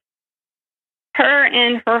school bus. Her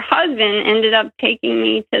and her husband ended up taking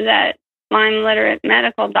me to that Lyme literate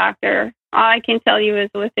medical doctor. All I can tell you is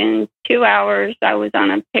within 2 hours, I was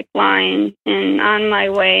on a PICC line and on my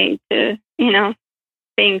way to,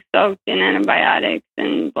 being soaked in antibiotics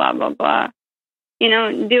and blah, blah, blah.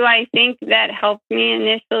 Do I think that helped me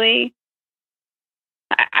initially?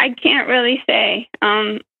 I can't really say.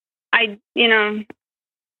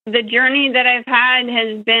 The journey that I've had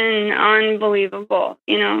has been unbelievable.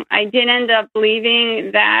 I did end up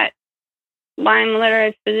leaving that Lyme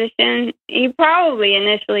literate physician. He probably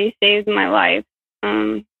initially saved my life.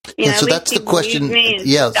 So that's the question.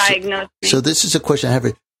 Yeah. So this is a question I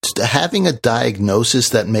have. Having a diagnosis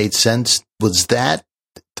that made sense, was that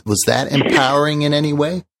empowering in any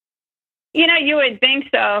way? You would think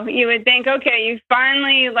so. You would think, okay, you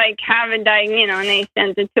finally have a diagnosis, and they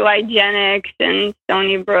sent it to IGeneX and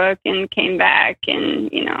Stony Brook and came back, and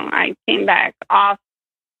I came back off.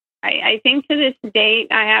 I think to this date,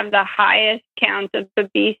 I have the highest count of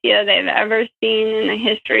Babesia they've ever seen in the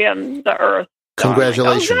history of the earth. So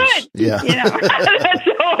congratulations! Good. Yeah, that's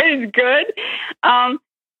always good.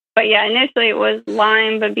 But yeah, initially it was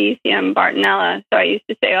Lyme, Babesia, and Bartonella. So I used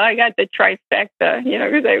to say, I got the trifecta,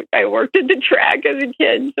 because I worked at the track as a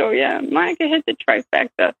kid. So yeah, Monica hit the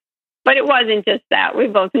trifecta. But it wasn't just that. We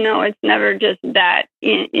both know it's never just that.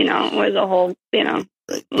 It was a whole,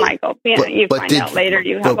 Michael. You find out later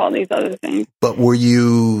you have all these other things. But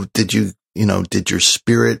did your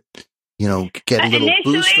spirit, get a little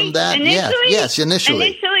boost from that? Initially.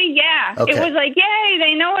 Initially, yeah. Okay. It was like, yay,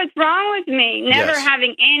 they know what's wrong with me. Never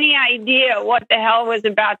having any idea what the hell was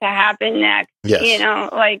about to happen next. Yes.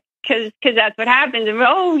 Because that's what happens.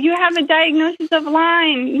 Oh, you have a diagnosis of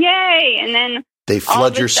Lyme. Yay. And then they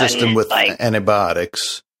flood your system with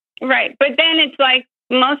antibiotics. Right. But then it's like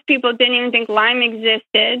most people didn't even think Lyme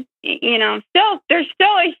existed. There's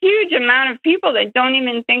still a huge amount of people that don't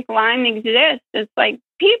even think Lyme exists. It's like,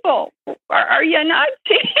 people, are you nuts?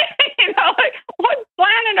 What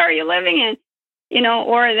planet are you living in?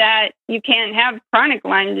 Or that you can't have chronic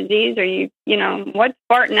Lyme disease, or what's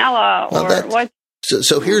Bartonella, or what?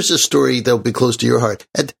 So here's a story that'll be close to your heart.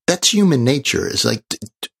 That's human nature. It's like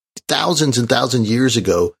thousands and thousands of years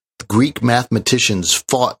ago, Greek mathematicians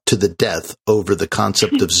fought to the death over the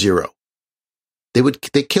concept of zero.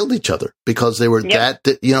 They killed each other because they were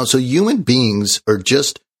so human beings are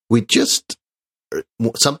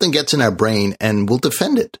something gets in our brain and we'll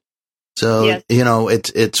defend it. So,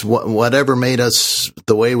 it's whatever made us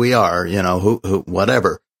the way we are,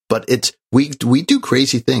 whatever, but we do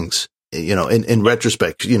crazy things, in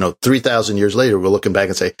retrospect, 3,000 years later, we're looking back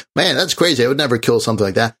and say, man, that's crazy. I would never kill something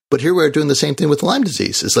like that. But here we're doing the same thing with Lyme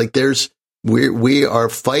disease. It's like we are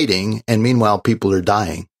fighting, and meanwhile people are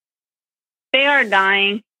dying. They are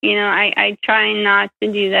dying. I try not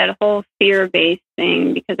to do that whole fear-based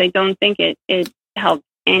thing because I don't think it helps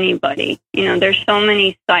anybody. There's so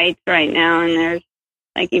many sites right now, and there's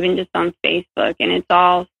even just on Facebook, and it's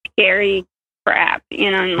all scary crap,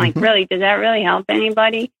 and like, really, does that really help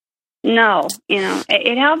anybody? No,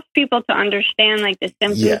 it helps people to understand like the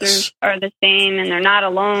symptoms are the same and they're not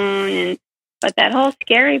alone. But that whole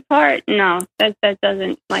scary part, no, that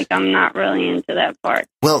doesn't, like, I'm not really into that part.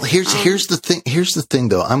 Well, here's the thing. Here's the thing,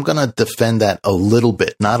 though. I'm going to defend that a little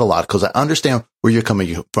bit, not a lot, because I understand where you're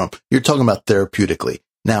coming from. You're talking about therapeutically.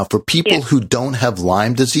 Now, for people who don't have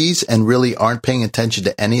Lyme disease and really aren't paying attention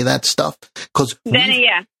to any of that stuff, because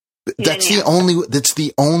that's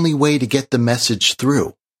the only way to get the message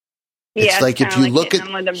through. It's like if you look at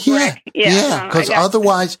because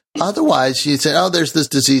otherwise you say, oh, there's this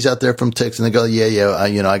disease out there from ticks, and they go,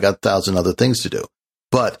 I got 1,000 other things to do.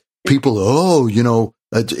 But people,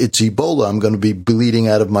 it's Ebola. I'm going to be bleeding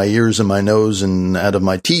out of my ears and my nose and out of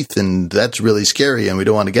my teeth, and that's really scary, and we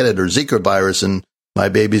don't want to get it. Or Zika virus, and my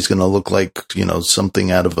baby's going to look like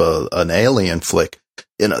something out of an alien flick.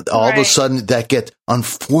 All of a sudden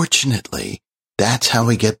unfortunately, that's how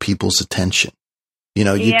we get people's attention.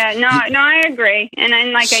 I agree. And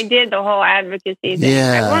then, like, I did the whole advocacy thing.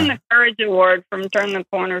 Yeah. I won the Courage Award from Turn the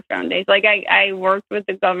Corner Foundation. Like, I worked with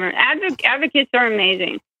the government. Advocates are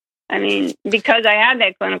amazing. I mean, because I had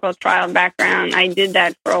that clinical trial background, I did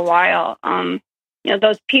that for a while.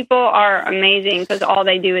 Those people are amazing because all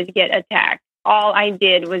they do is get attacked. All I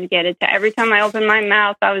did was get attacked. Every time I opened my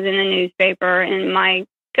mouth, I was in the newspaper, and my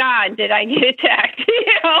God, did I get attacked?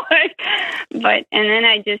 And then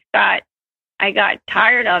I got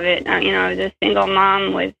tired of it. I was a single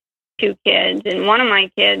mom with 2 kids, and one of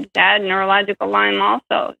my kids had neurological Lyme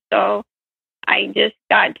also. So I just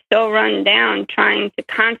got so run down trying to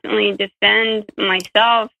constantly defend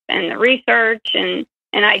myself and the research, and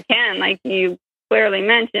I can, like you clearly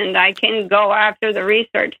mentioned, I can go after the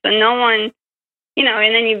research. So no one,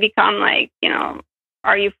 and then you become like,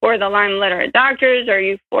 are you for the Lyme literate doctors? Are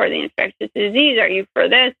you for the infectious disease? Are you for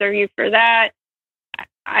this? Are you for that?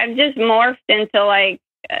 I've just morphed into like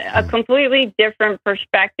a completely different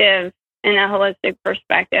perspective and a holistic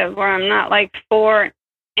perspective where I'm not like for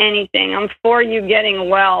anything. I'm for you getting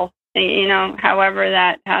well, however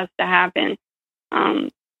that has to happen. I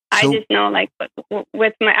just know, like,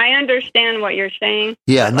 I understand what you're saying.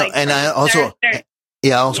 Yeah, no, like, and I also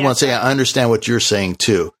want to say I understand what you're saying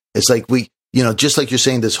too. It's like just like you're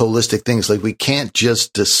saying this holistic thing. It's like we can't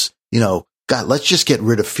just God, let's just get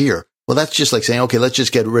rid of fear. Well, that's just like saying, okay, let's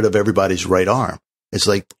just get rid of everybody's right arm. It's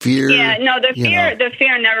like fear. Yeah, no, the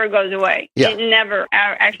fear never goes away. Yeah. It never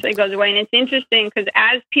actually goes away. And it's interesting because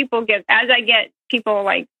as I get people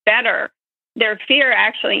like better, their fear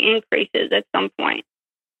actually increases at some point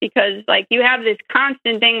because like you have this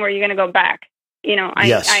constant thing where you're going to go back.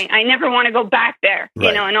 I never want to go back there,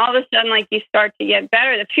 right. And all of a sudden, like you start to get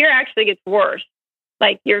better. The fear actually gets worse.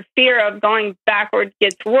 Like your fear of going backwards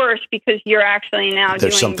gets worse because you're actually now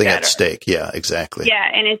there's something better. At stake. Yeah, exactly. Yeah,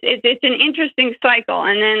 and it's an interesting cycle.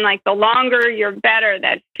 And then like the longer you're better,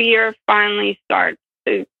 that fear finally starts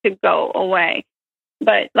to go away.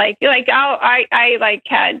 But like I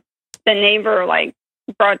had the neighbor like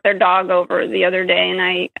brought their dog over the other day, and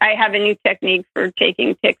I have a new technique for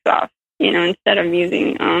taking ticks off. Instead of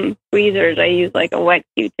using tweezers, I use like a wet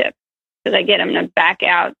Q-tip. Because I get them to back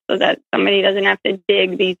out so that somebody doesn't have to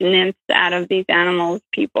dig these nymphs out of these animals,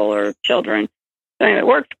 people or children. So anyway, it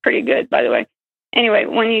works pretty good, by the way.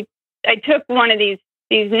 Anyway, I took one of these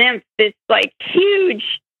nymphs, this like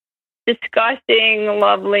huge, disgusting,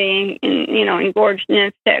 lovely, engorged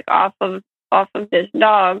nymph tick off of this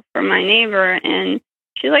dog for my neighbor, and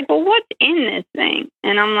she's like, well, what's in this thing?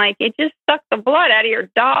 And I'm like, it just sucked the blood out of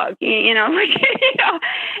your dog, And I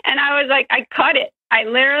was like, I cut it. I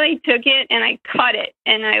literally took it and I cut it,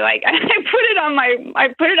 and I put it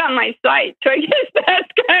on my site. So I guess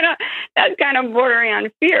that's kind of bordering on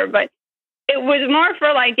fear, but it was more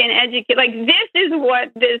for like an educate. Like this is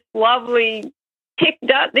what this lovely tick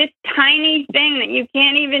does. This tiny thing that you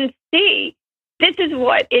can't even see. This is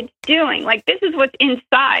what it's doing. Like this is what's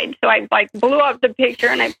inside. So I like blew up the picture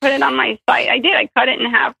and I put it on my site. I did. I cut it in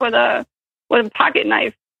half with a pocket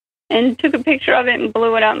knife. And took a picture of it and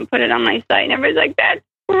blew it up and put it on my site. And everybody's like, that's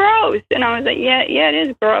gross. And I was like, yeah, it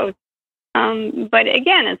is gross. But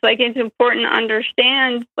again, it's like it's important to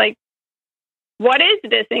understand, like, what is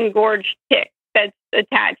this engorged tick that's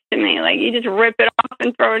attached to me? Like, you just rip it off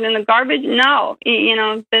and throw it in the garbage? No.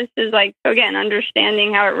 This is like, again,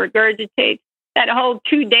 understanding how it regurgitates. That whole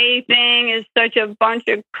 2-day thing is such a bunch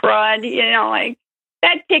of crud. Like,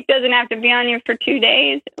 that tick doesn't have to be on you for 2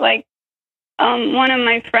 days. Like, one of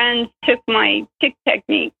my friends took my tick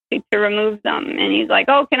technique to remove them, and he's like,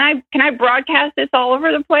 "Oh, can I broadcast this all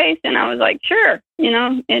over the place?" And I was like, "Sure,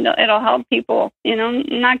 it'll help people,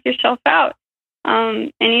 knock yourself out."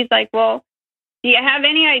 And he's like, "Well, do you have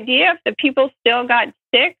any idea if the people still got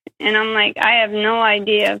sick? And I'm like, I have no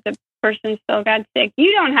idea if the person still got sick.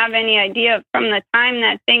 You don't have any idea from the time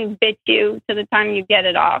that thing bit you to the time you get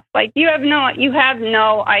it off. Like, you have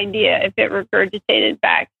no idea if it regurgitated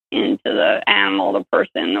back into the animal, the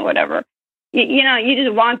person, or whatever. You know,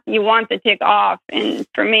 you want the tick off. And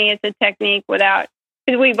for me, it's a technique without,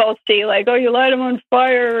 because we both see, like, oh, you light them on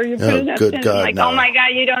fire, or you put it in good God, like, no. oh my God,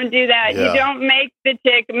 you don't do that. Yeah. You don't make the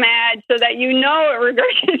tick mad so that you know it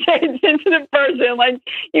regurgitates into the person. Like,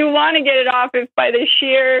 you want to get it off if by the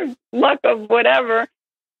sheer luck of whatever,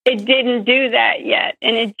 it didn't do that yet,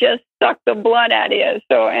 and it just sucked the blood out of you.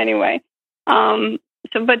 So anyway,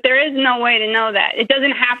 but there is no way to know that. It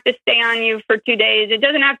doesn't have to stay on you for 2 days. It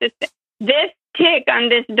doesn't have to stay. This tick on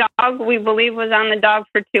this dog, we believe, was on the dog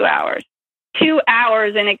for 2 hours. 2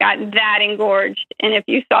 hours, and it got that engorged. And if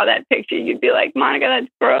you saw that picture, you'd be like, Monica,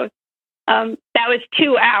 that's gross. That was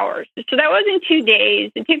 2 hours. So that wasn't 2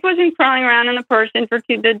 days. The tick wasn't crawling around on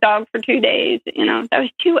the dog for 2 days. You know, that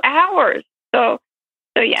was 2 hours. So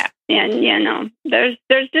yeah, no.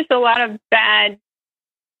 There's just a lot of bad,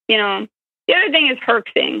 you know. The other thing is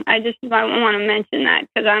herxing. I want to mention that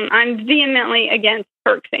because I'm vehemently against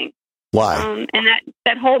herxing. Why? And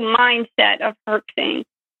that whole mindset of herxing.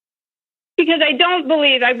 Because I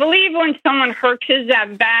believe when someone herxes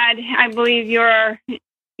that bad, I believe your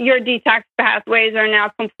detox pathways are now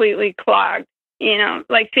completely clogged. You know,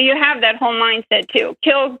 like, so you have that whole mindset too.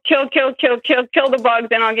 Kill the bugs,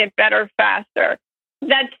 and I'll get better faster.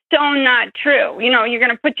 That's so not true. You know, you're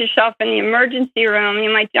going to put yourself in the emergency room.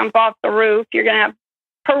 You might jump off the roof. You're going to have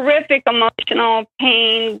horrific emotional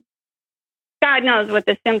pain. God knows what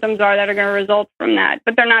the symptoms are that are going to result from that,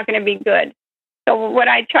 but they're not going to be good. So what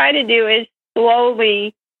I try to do is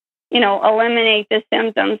slowly, you know, eliminate the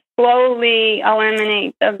symptoms, slowly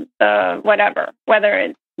eliminate the whatever, whether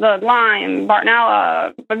it's the Lyme,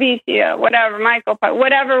 Bartonella, Babesia, whatever, mycoplasma,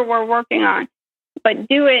 whatever we're working on, but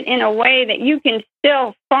do it in a way that you can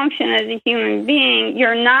still function as a human being.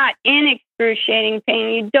 You're not in excruciating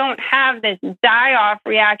pain. You don't have this die-off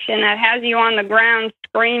reaction that has you on the ground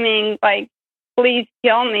screaming, like, please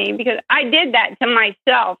kill me, because I did that to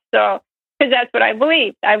myself. So, because that's what I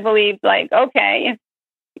believed. I believed, like, okay,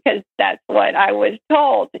 because that's what I was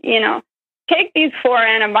told, you know, take these 4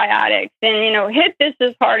 antibiotics and, you know, hit this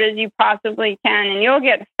as hard as you possibly can and you'll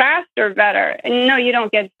get faster, better. And no, you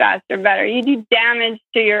don't get faster, better. You do damage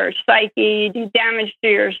to your psyche. You do damage to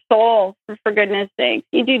your soul, for goodness sake.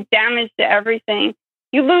 You do damage to everything.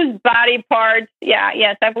 You lose body parts. Yeah,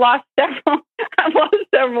 yes, I've lost several. I've lost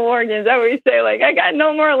several organs. I always say, like, I got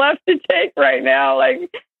no more left to take right now. Like,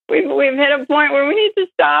 we've hit a point where we need to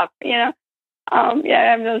stop. You know, I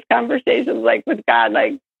have those conversations, like, with God.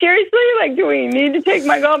 Like, seriously, like, do we need to take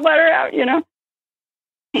my gallbladder out? You know.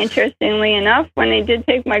 Interestingly enough, when they did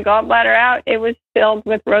take my gallbladder out, it was filled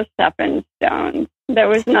with Rocephin stones. There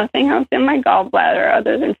was nothing else in my gallbladder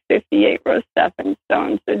other than 58 Rocephin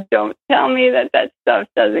stones. So don't tell me that stuff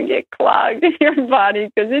doesn't get clogged in your body,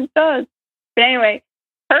 because it does. But anyway,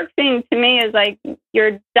 herxing to me is like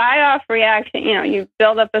your die-off reaction. You know, you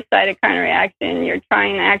build up a cytokine reaction. You're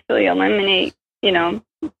trying to actually eliminate, you know,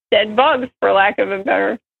 dead bugs, for lack of a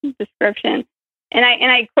better description. And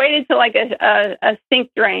I equate it to like a sink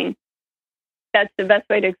drain. That's the best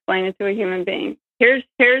way to explain it to a human being. Here's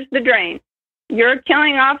the drain. You're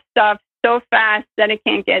killing off stuff so fast that it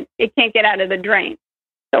can't get out of the drain.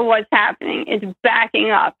 So what's happening? It's backing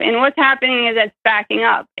up. And what's happening is it's backing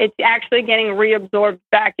up. It's actually getting reabsorbed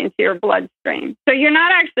back into your bloodstream. So you're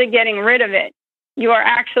not actually getting rid of it. You are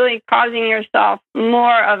actually causing yourself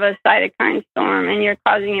more of a cytokine storm, and you're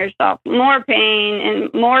causing yourself more pain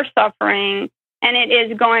and more suffering, and it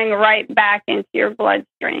is going right back into your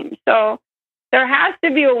bloodstream. So there has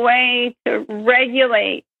to be a way to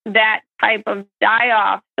regulate that type of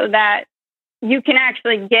die-off so that you can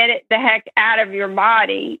actually get it the heck out of your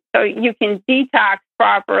body, so you can detox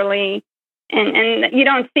properly. And you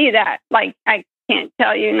don't see that. Like, I can't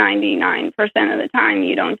tell you 99% of the time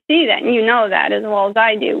you don't see that. And you know that as well as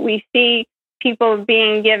I do. We see people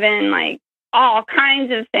being given like all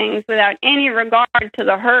kinds of things without any regard to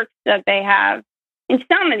the herx that they have. And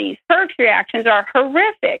some of these herx reactions are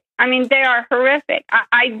horrific. I mean, they are horrific.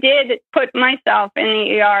 I did put myself in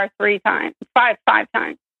the ER five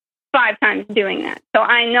times doing that. So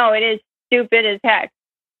I know it is stupid as heck.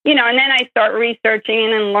 You know, and then I start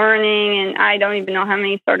researching and learning, and I don't even know how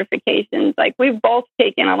many certifications. Like, we've both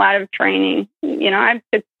taken a lot of training. You know, I've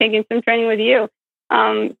taken some training with you.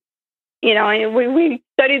 You know, and we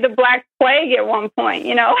studied the Black Plague at one point,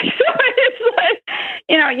 you know. So it's like,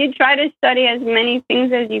 you know, you try to study as many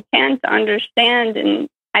things as you can to understand and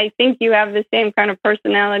I think you have the same kind of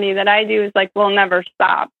personality that I do. Is like, we'll never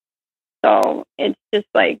stop. So it's just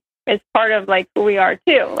like, it's part of like who we are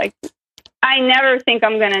too. Like, I never think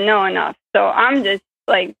I'm going to know enough. So I'm just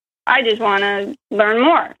like, I just want to learn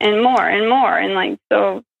more and more and more. And like,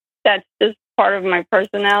 so that's just part of my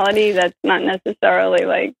personality. That's not necessarily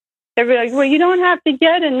like, they'd be like, well, you don't have to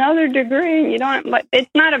get another degree. You don't, but it's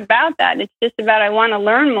not about that. It's just about, I want to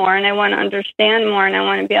learn more and I want to understand more and I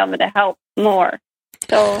want to be able to help more.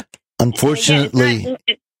 So unfortunately,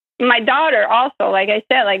 my daughter also, like I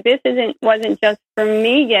said, like this wasn't just for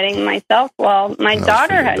me getting myself well. My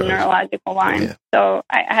daughter had neurological Lyme. Yeah. So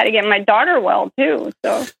I had to get my daughter well too.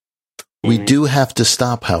 So we do have to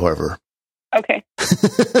stop, however. Okay.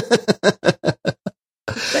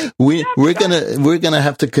 we're gonna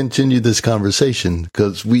have to continue this conversation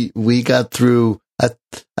because we got through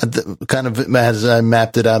kind of as I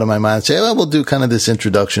mapped it out in my mind. Say, well, we'll do kind of this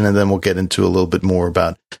introduction and then we'll get into a little bit more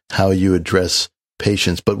about how you address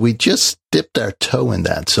patients. But we just dipped our toe in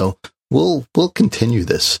that, so we'll continue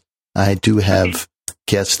this. I do have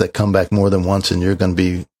guests that come back more than once, and you're going to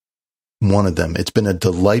be one of them. It's been a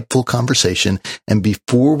delightful conversation. And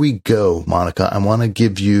before we go, Monica, I want to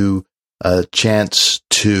give you a chance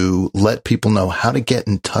to let people know how to get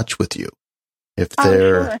in touch with you if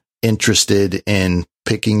they're interested in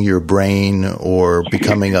picking your brain or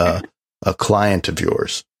becoming a client of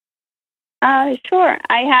yours. Sure.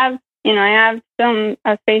 I have a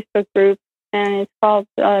Facebook group, and it's called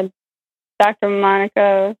Dr.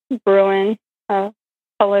 Monica Bruin,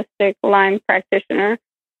 Holistic Lyme Practitioner.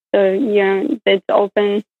 So, it's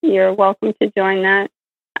open. You're welcome to join that.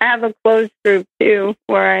 I have a closed group too,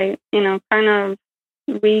 where I, kind of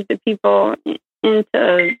lead the people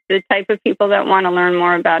into the type of people that want to learn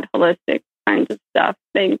more about holistic kinds of stuff.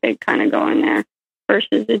 They kind of go in there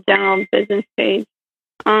versus the general business page.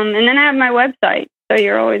 And then I have my website. So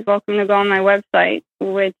you're always welcome to go on my website,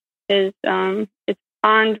 which is, it's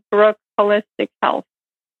Pond Brook Holistic Health,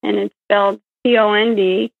 and it's spelled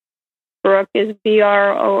POND. Brook is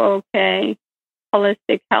BROOK,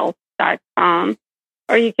 holistichealth.com.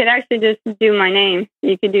 Or you could actually just do my name.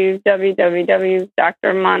 You could do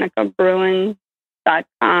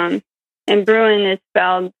www.drmonicabruin.com. And Bruin is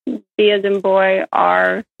spelled B as in boy,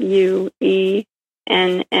 RUENN,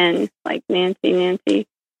 like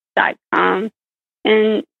Nancy.com.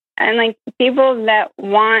 And like people that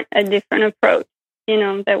want a different approach,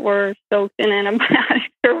 that were soaked in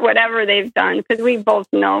antibiotics or whatever they've done, because we both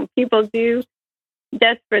know people do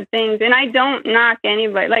desperate things. And I don't knock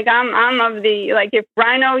anybody. Like I'm of the, like, if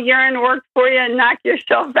rhino urine worked for you, knock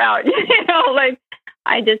yourself out. Like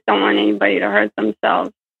I just don't want anybody to hurt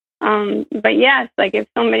themselves. But yes, like if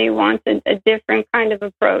somebody wants a different kind of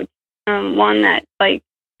approach, one that like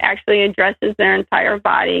actually addresses their entire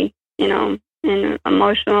body, and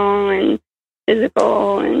emotional and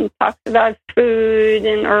physical, and talks about food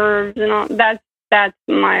and herbs and all, that's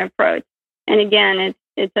my approach. And again,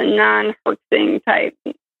 it's a non-hurting type.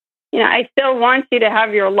 I still want you to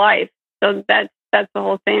have your life. So that's the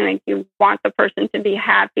whole thing. Like you want the person to be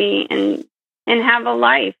happy and have a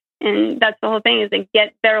life. And that's the whole thing, is to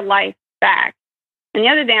get their life back. And the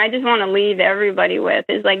other thing I just want to leave everybody with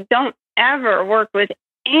is like, don't ever work with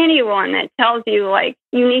anyone that tells you like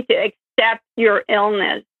you need to accept your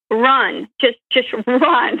illness. Run, just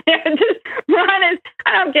run. Just run.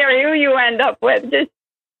 I don't care who you end up with.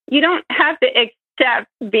 You don't have to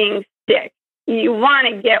accept being sick. You want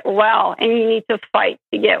to get well, and you need to fight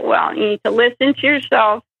to get well. You need to listen to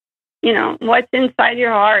yourself, what's inside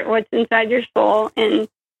your heart, what's inside your soul, and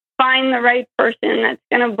find the right person that's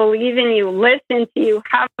going to believe in you, listen to you,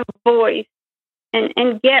 have a voice,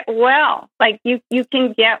 and get well. Like you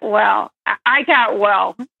can get well. I got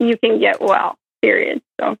well. You can get well, period.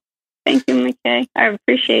 So thank you, McKay. I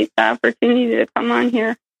appreciate the opportunity to come on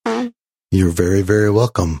here. You're very, very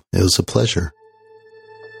welcome. It was a pleasure.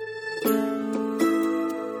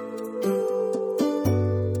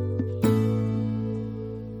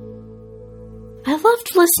 I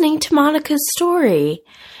loved listening to Monica's story.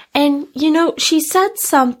 And, she said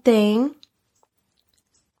something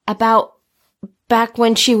about back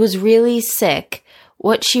when she was really sick.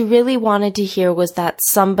 What she really wanted to hear was that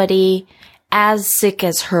somebody as sick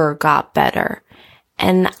as her got better.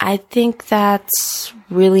 And I think that's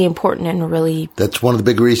really important and really... That's one of the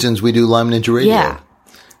big reasons we do Lyme Ninja Radio. Yeah.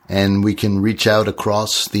 And we can reach out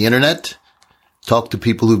across the internet, talk to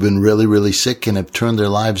people who've been really, really sick and have turned their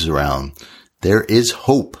lives around. There is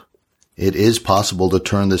hope. It is possible to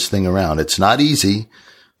turn this thing around. It's not easy.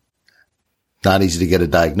 Not easy to get a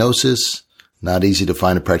diagnosis. Not easy to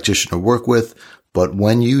find a practitioner to work with. But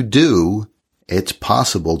when you do, it's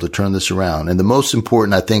possible to turn this around. And the most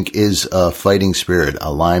important, I think, is a fighting spirit,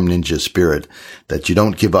 a Lyme Ninja spirit, that you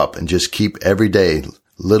don't give up and just keep every day,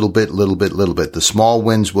 little bit. The small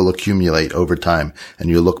wins will accumulate over time, and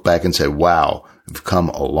you'll look back and say, wow, we've come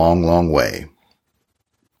a long, long way.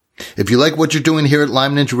 If you like what you're doing here at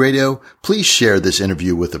Lyme Ninja Radio, please share this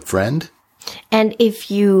interview with a friend. And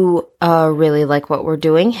if you really like what we're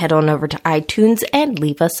doing, head on over to iTunes and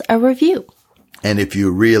leave us a review. And if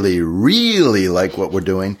you really, really like what we're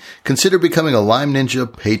doing, consider becoming a Lyme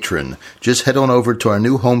Ninja patron. Just head on over to our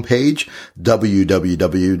new homepage,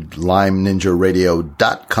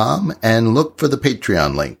 www.lymeninjaradio.com, and look for the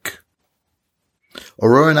Patreon link.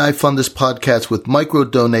 Aurora and I fund this podcast with micro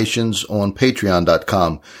donations on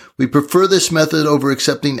patreon.com. We prefer this method over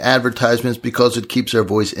accepting advertisements because it keeps our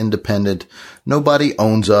voice independent. Nobody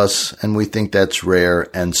owns us, and we think that's rare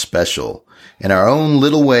and special. In our own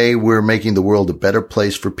little way, we're making the world a better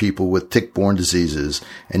place for people with tick-borne diseases,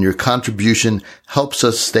 and your contribution helps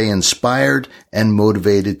us stay inspired and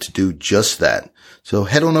motivated to do just that. So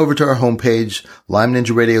head on over to our homepage,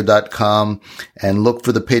 LymeNinjaRadio.com, and look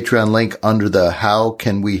for the Patreon link under the How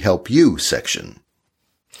Can We Help You section.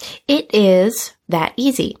 It is that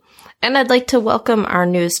easy. And I'd like to welcome our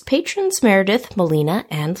newest patrons, Meredith, Melina,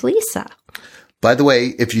 and Lisa. By the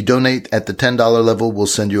way, if you donate at the $10 level, we'll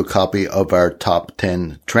send you a copy of our top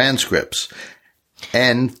 10 transcripts.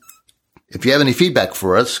 And if you have any feedback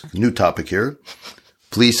for us, new topic here,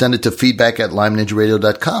 please send it to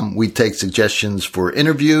feedback@LymeNinjaRadio.com. We take suggestions for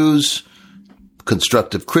interviews,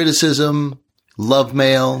 constructive criticism, love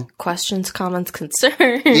mail. Questions, comments,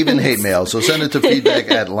 concerns. Even hate mail. So send it to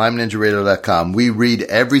feedback@LymeNinjaRadio.com. We read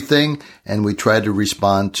everything, and we try to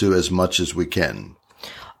respond to as much as we can.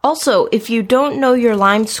 Also, if you don't know your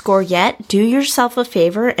Lyme score yet, do yourself a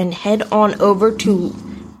favor and head on over to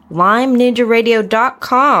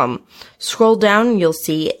LymeNinjaRadio.com. Scroll down and you'll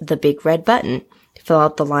see the big red button. Fill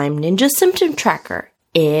out the Lyme Ninja Symptom Tracker.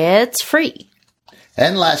 It's free.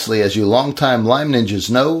 And lastly, as you longtime Lyme Ninjas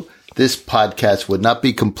know, this podcast would not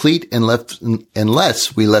be complete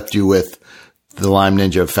unless we left you with the Lyme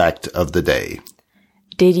Ninja fact of the day.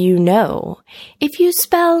 Did you know if you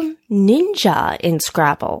spell ninja in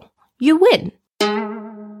Scrabble, you win?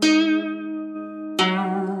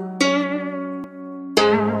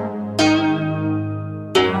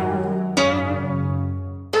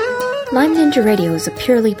 Lyme Ninja Radio is a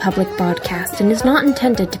purely public broadcast and is not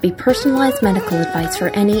intended to be personalized medical advice for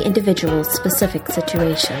any individual's specific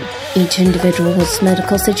situation. Each individual's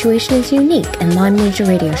medical situation is unique, and Lyme Ninja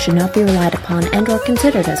Radio should not be relied upon and or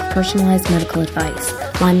considered as personalized medical advice.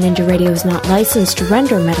 Lyme Ninja Radio is not licensed to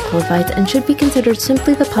render medical advice and should be considered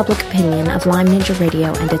simply the public opinion of Lyme Ninja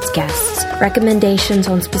Radio and its guests. Recommendations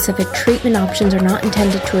on specific treatment options are not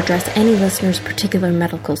intended to address any listener's particular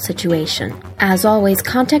medical situation. As always,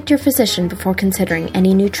 contact your physician before considering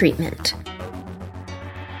any new treatment.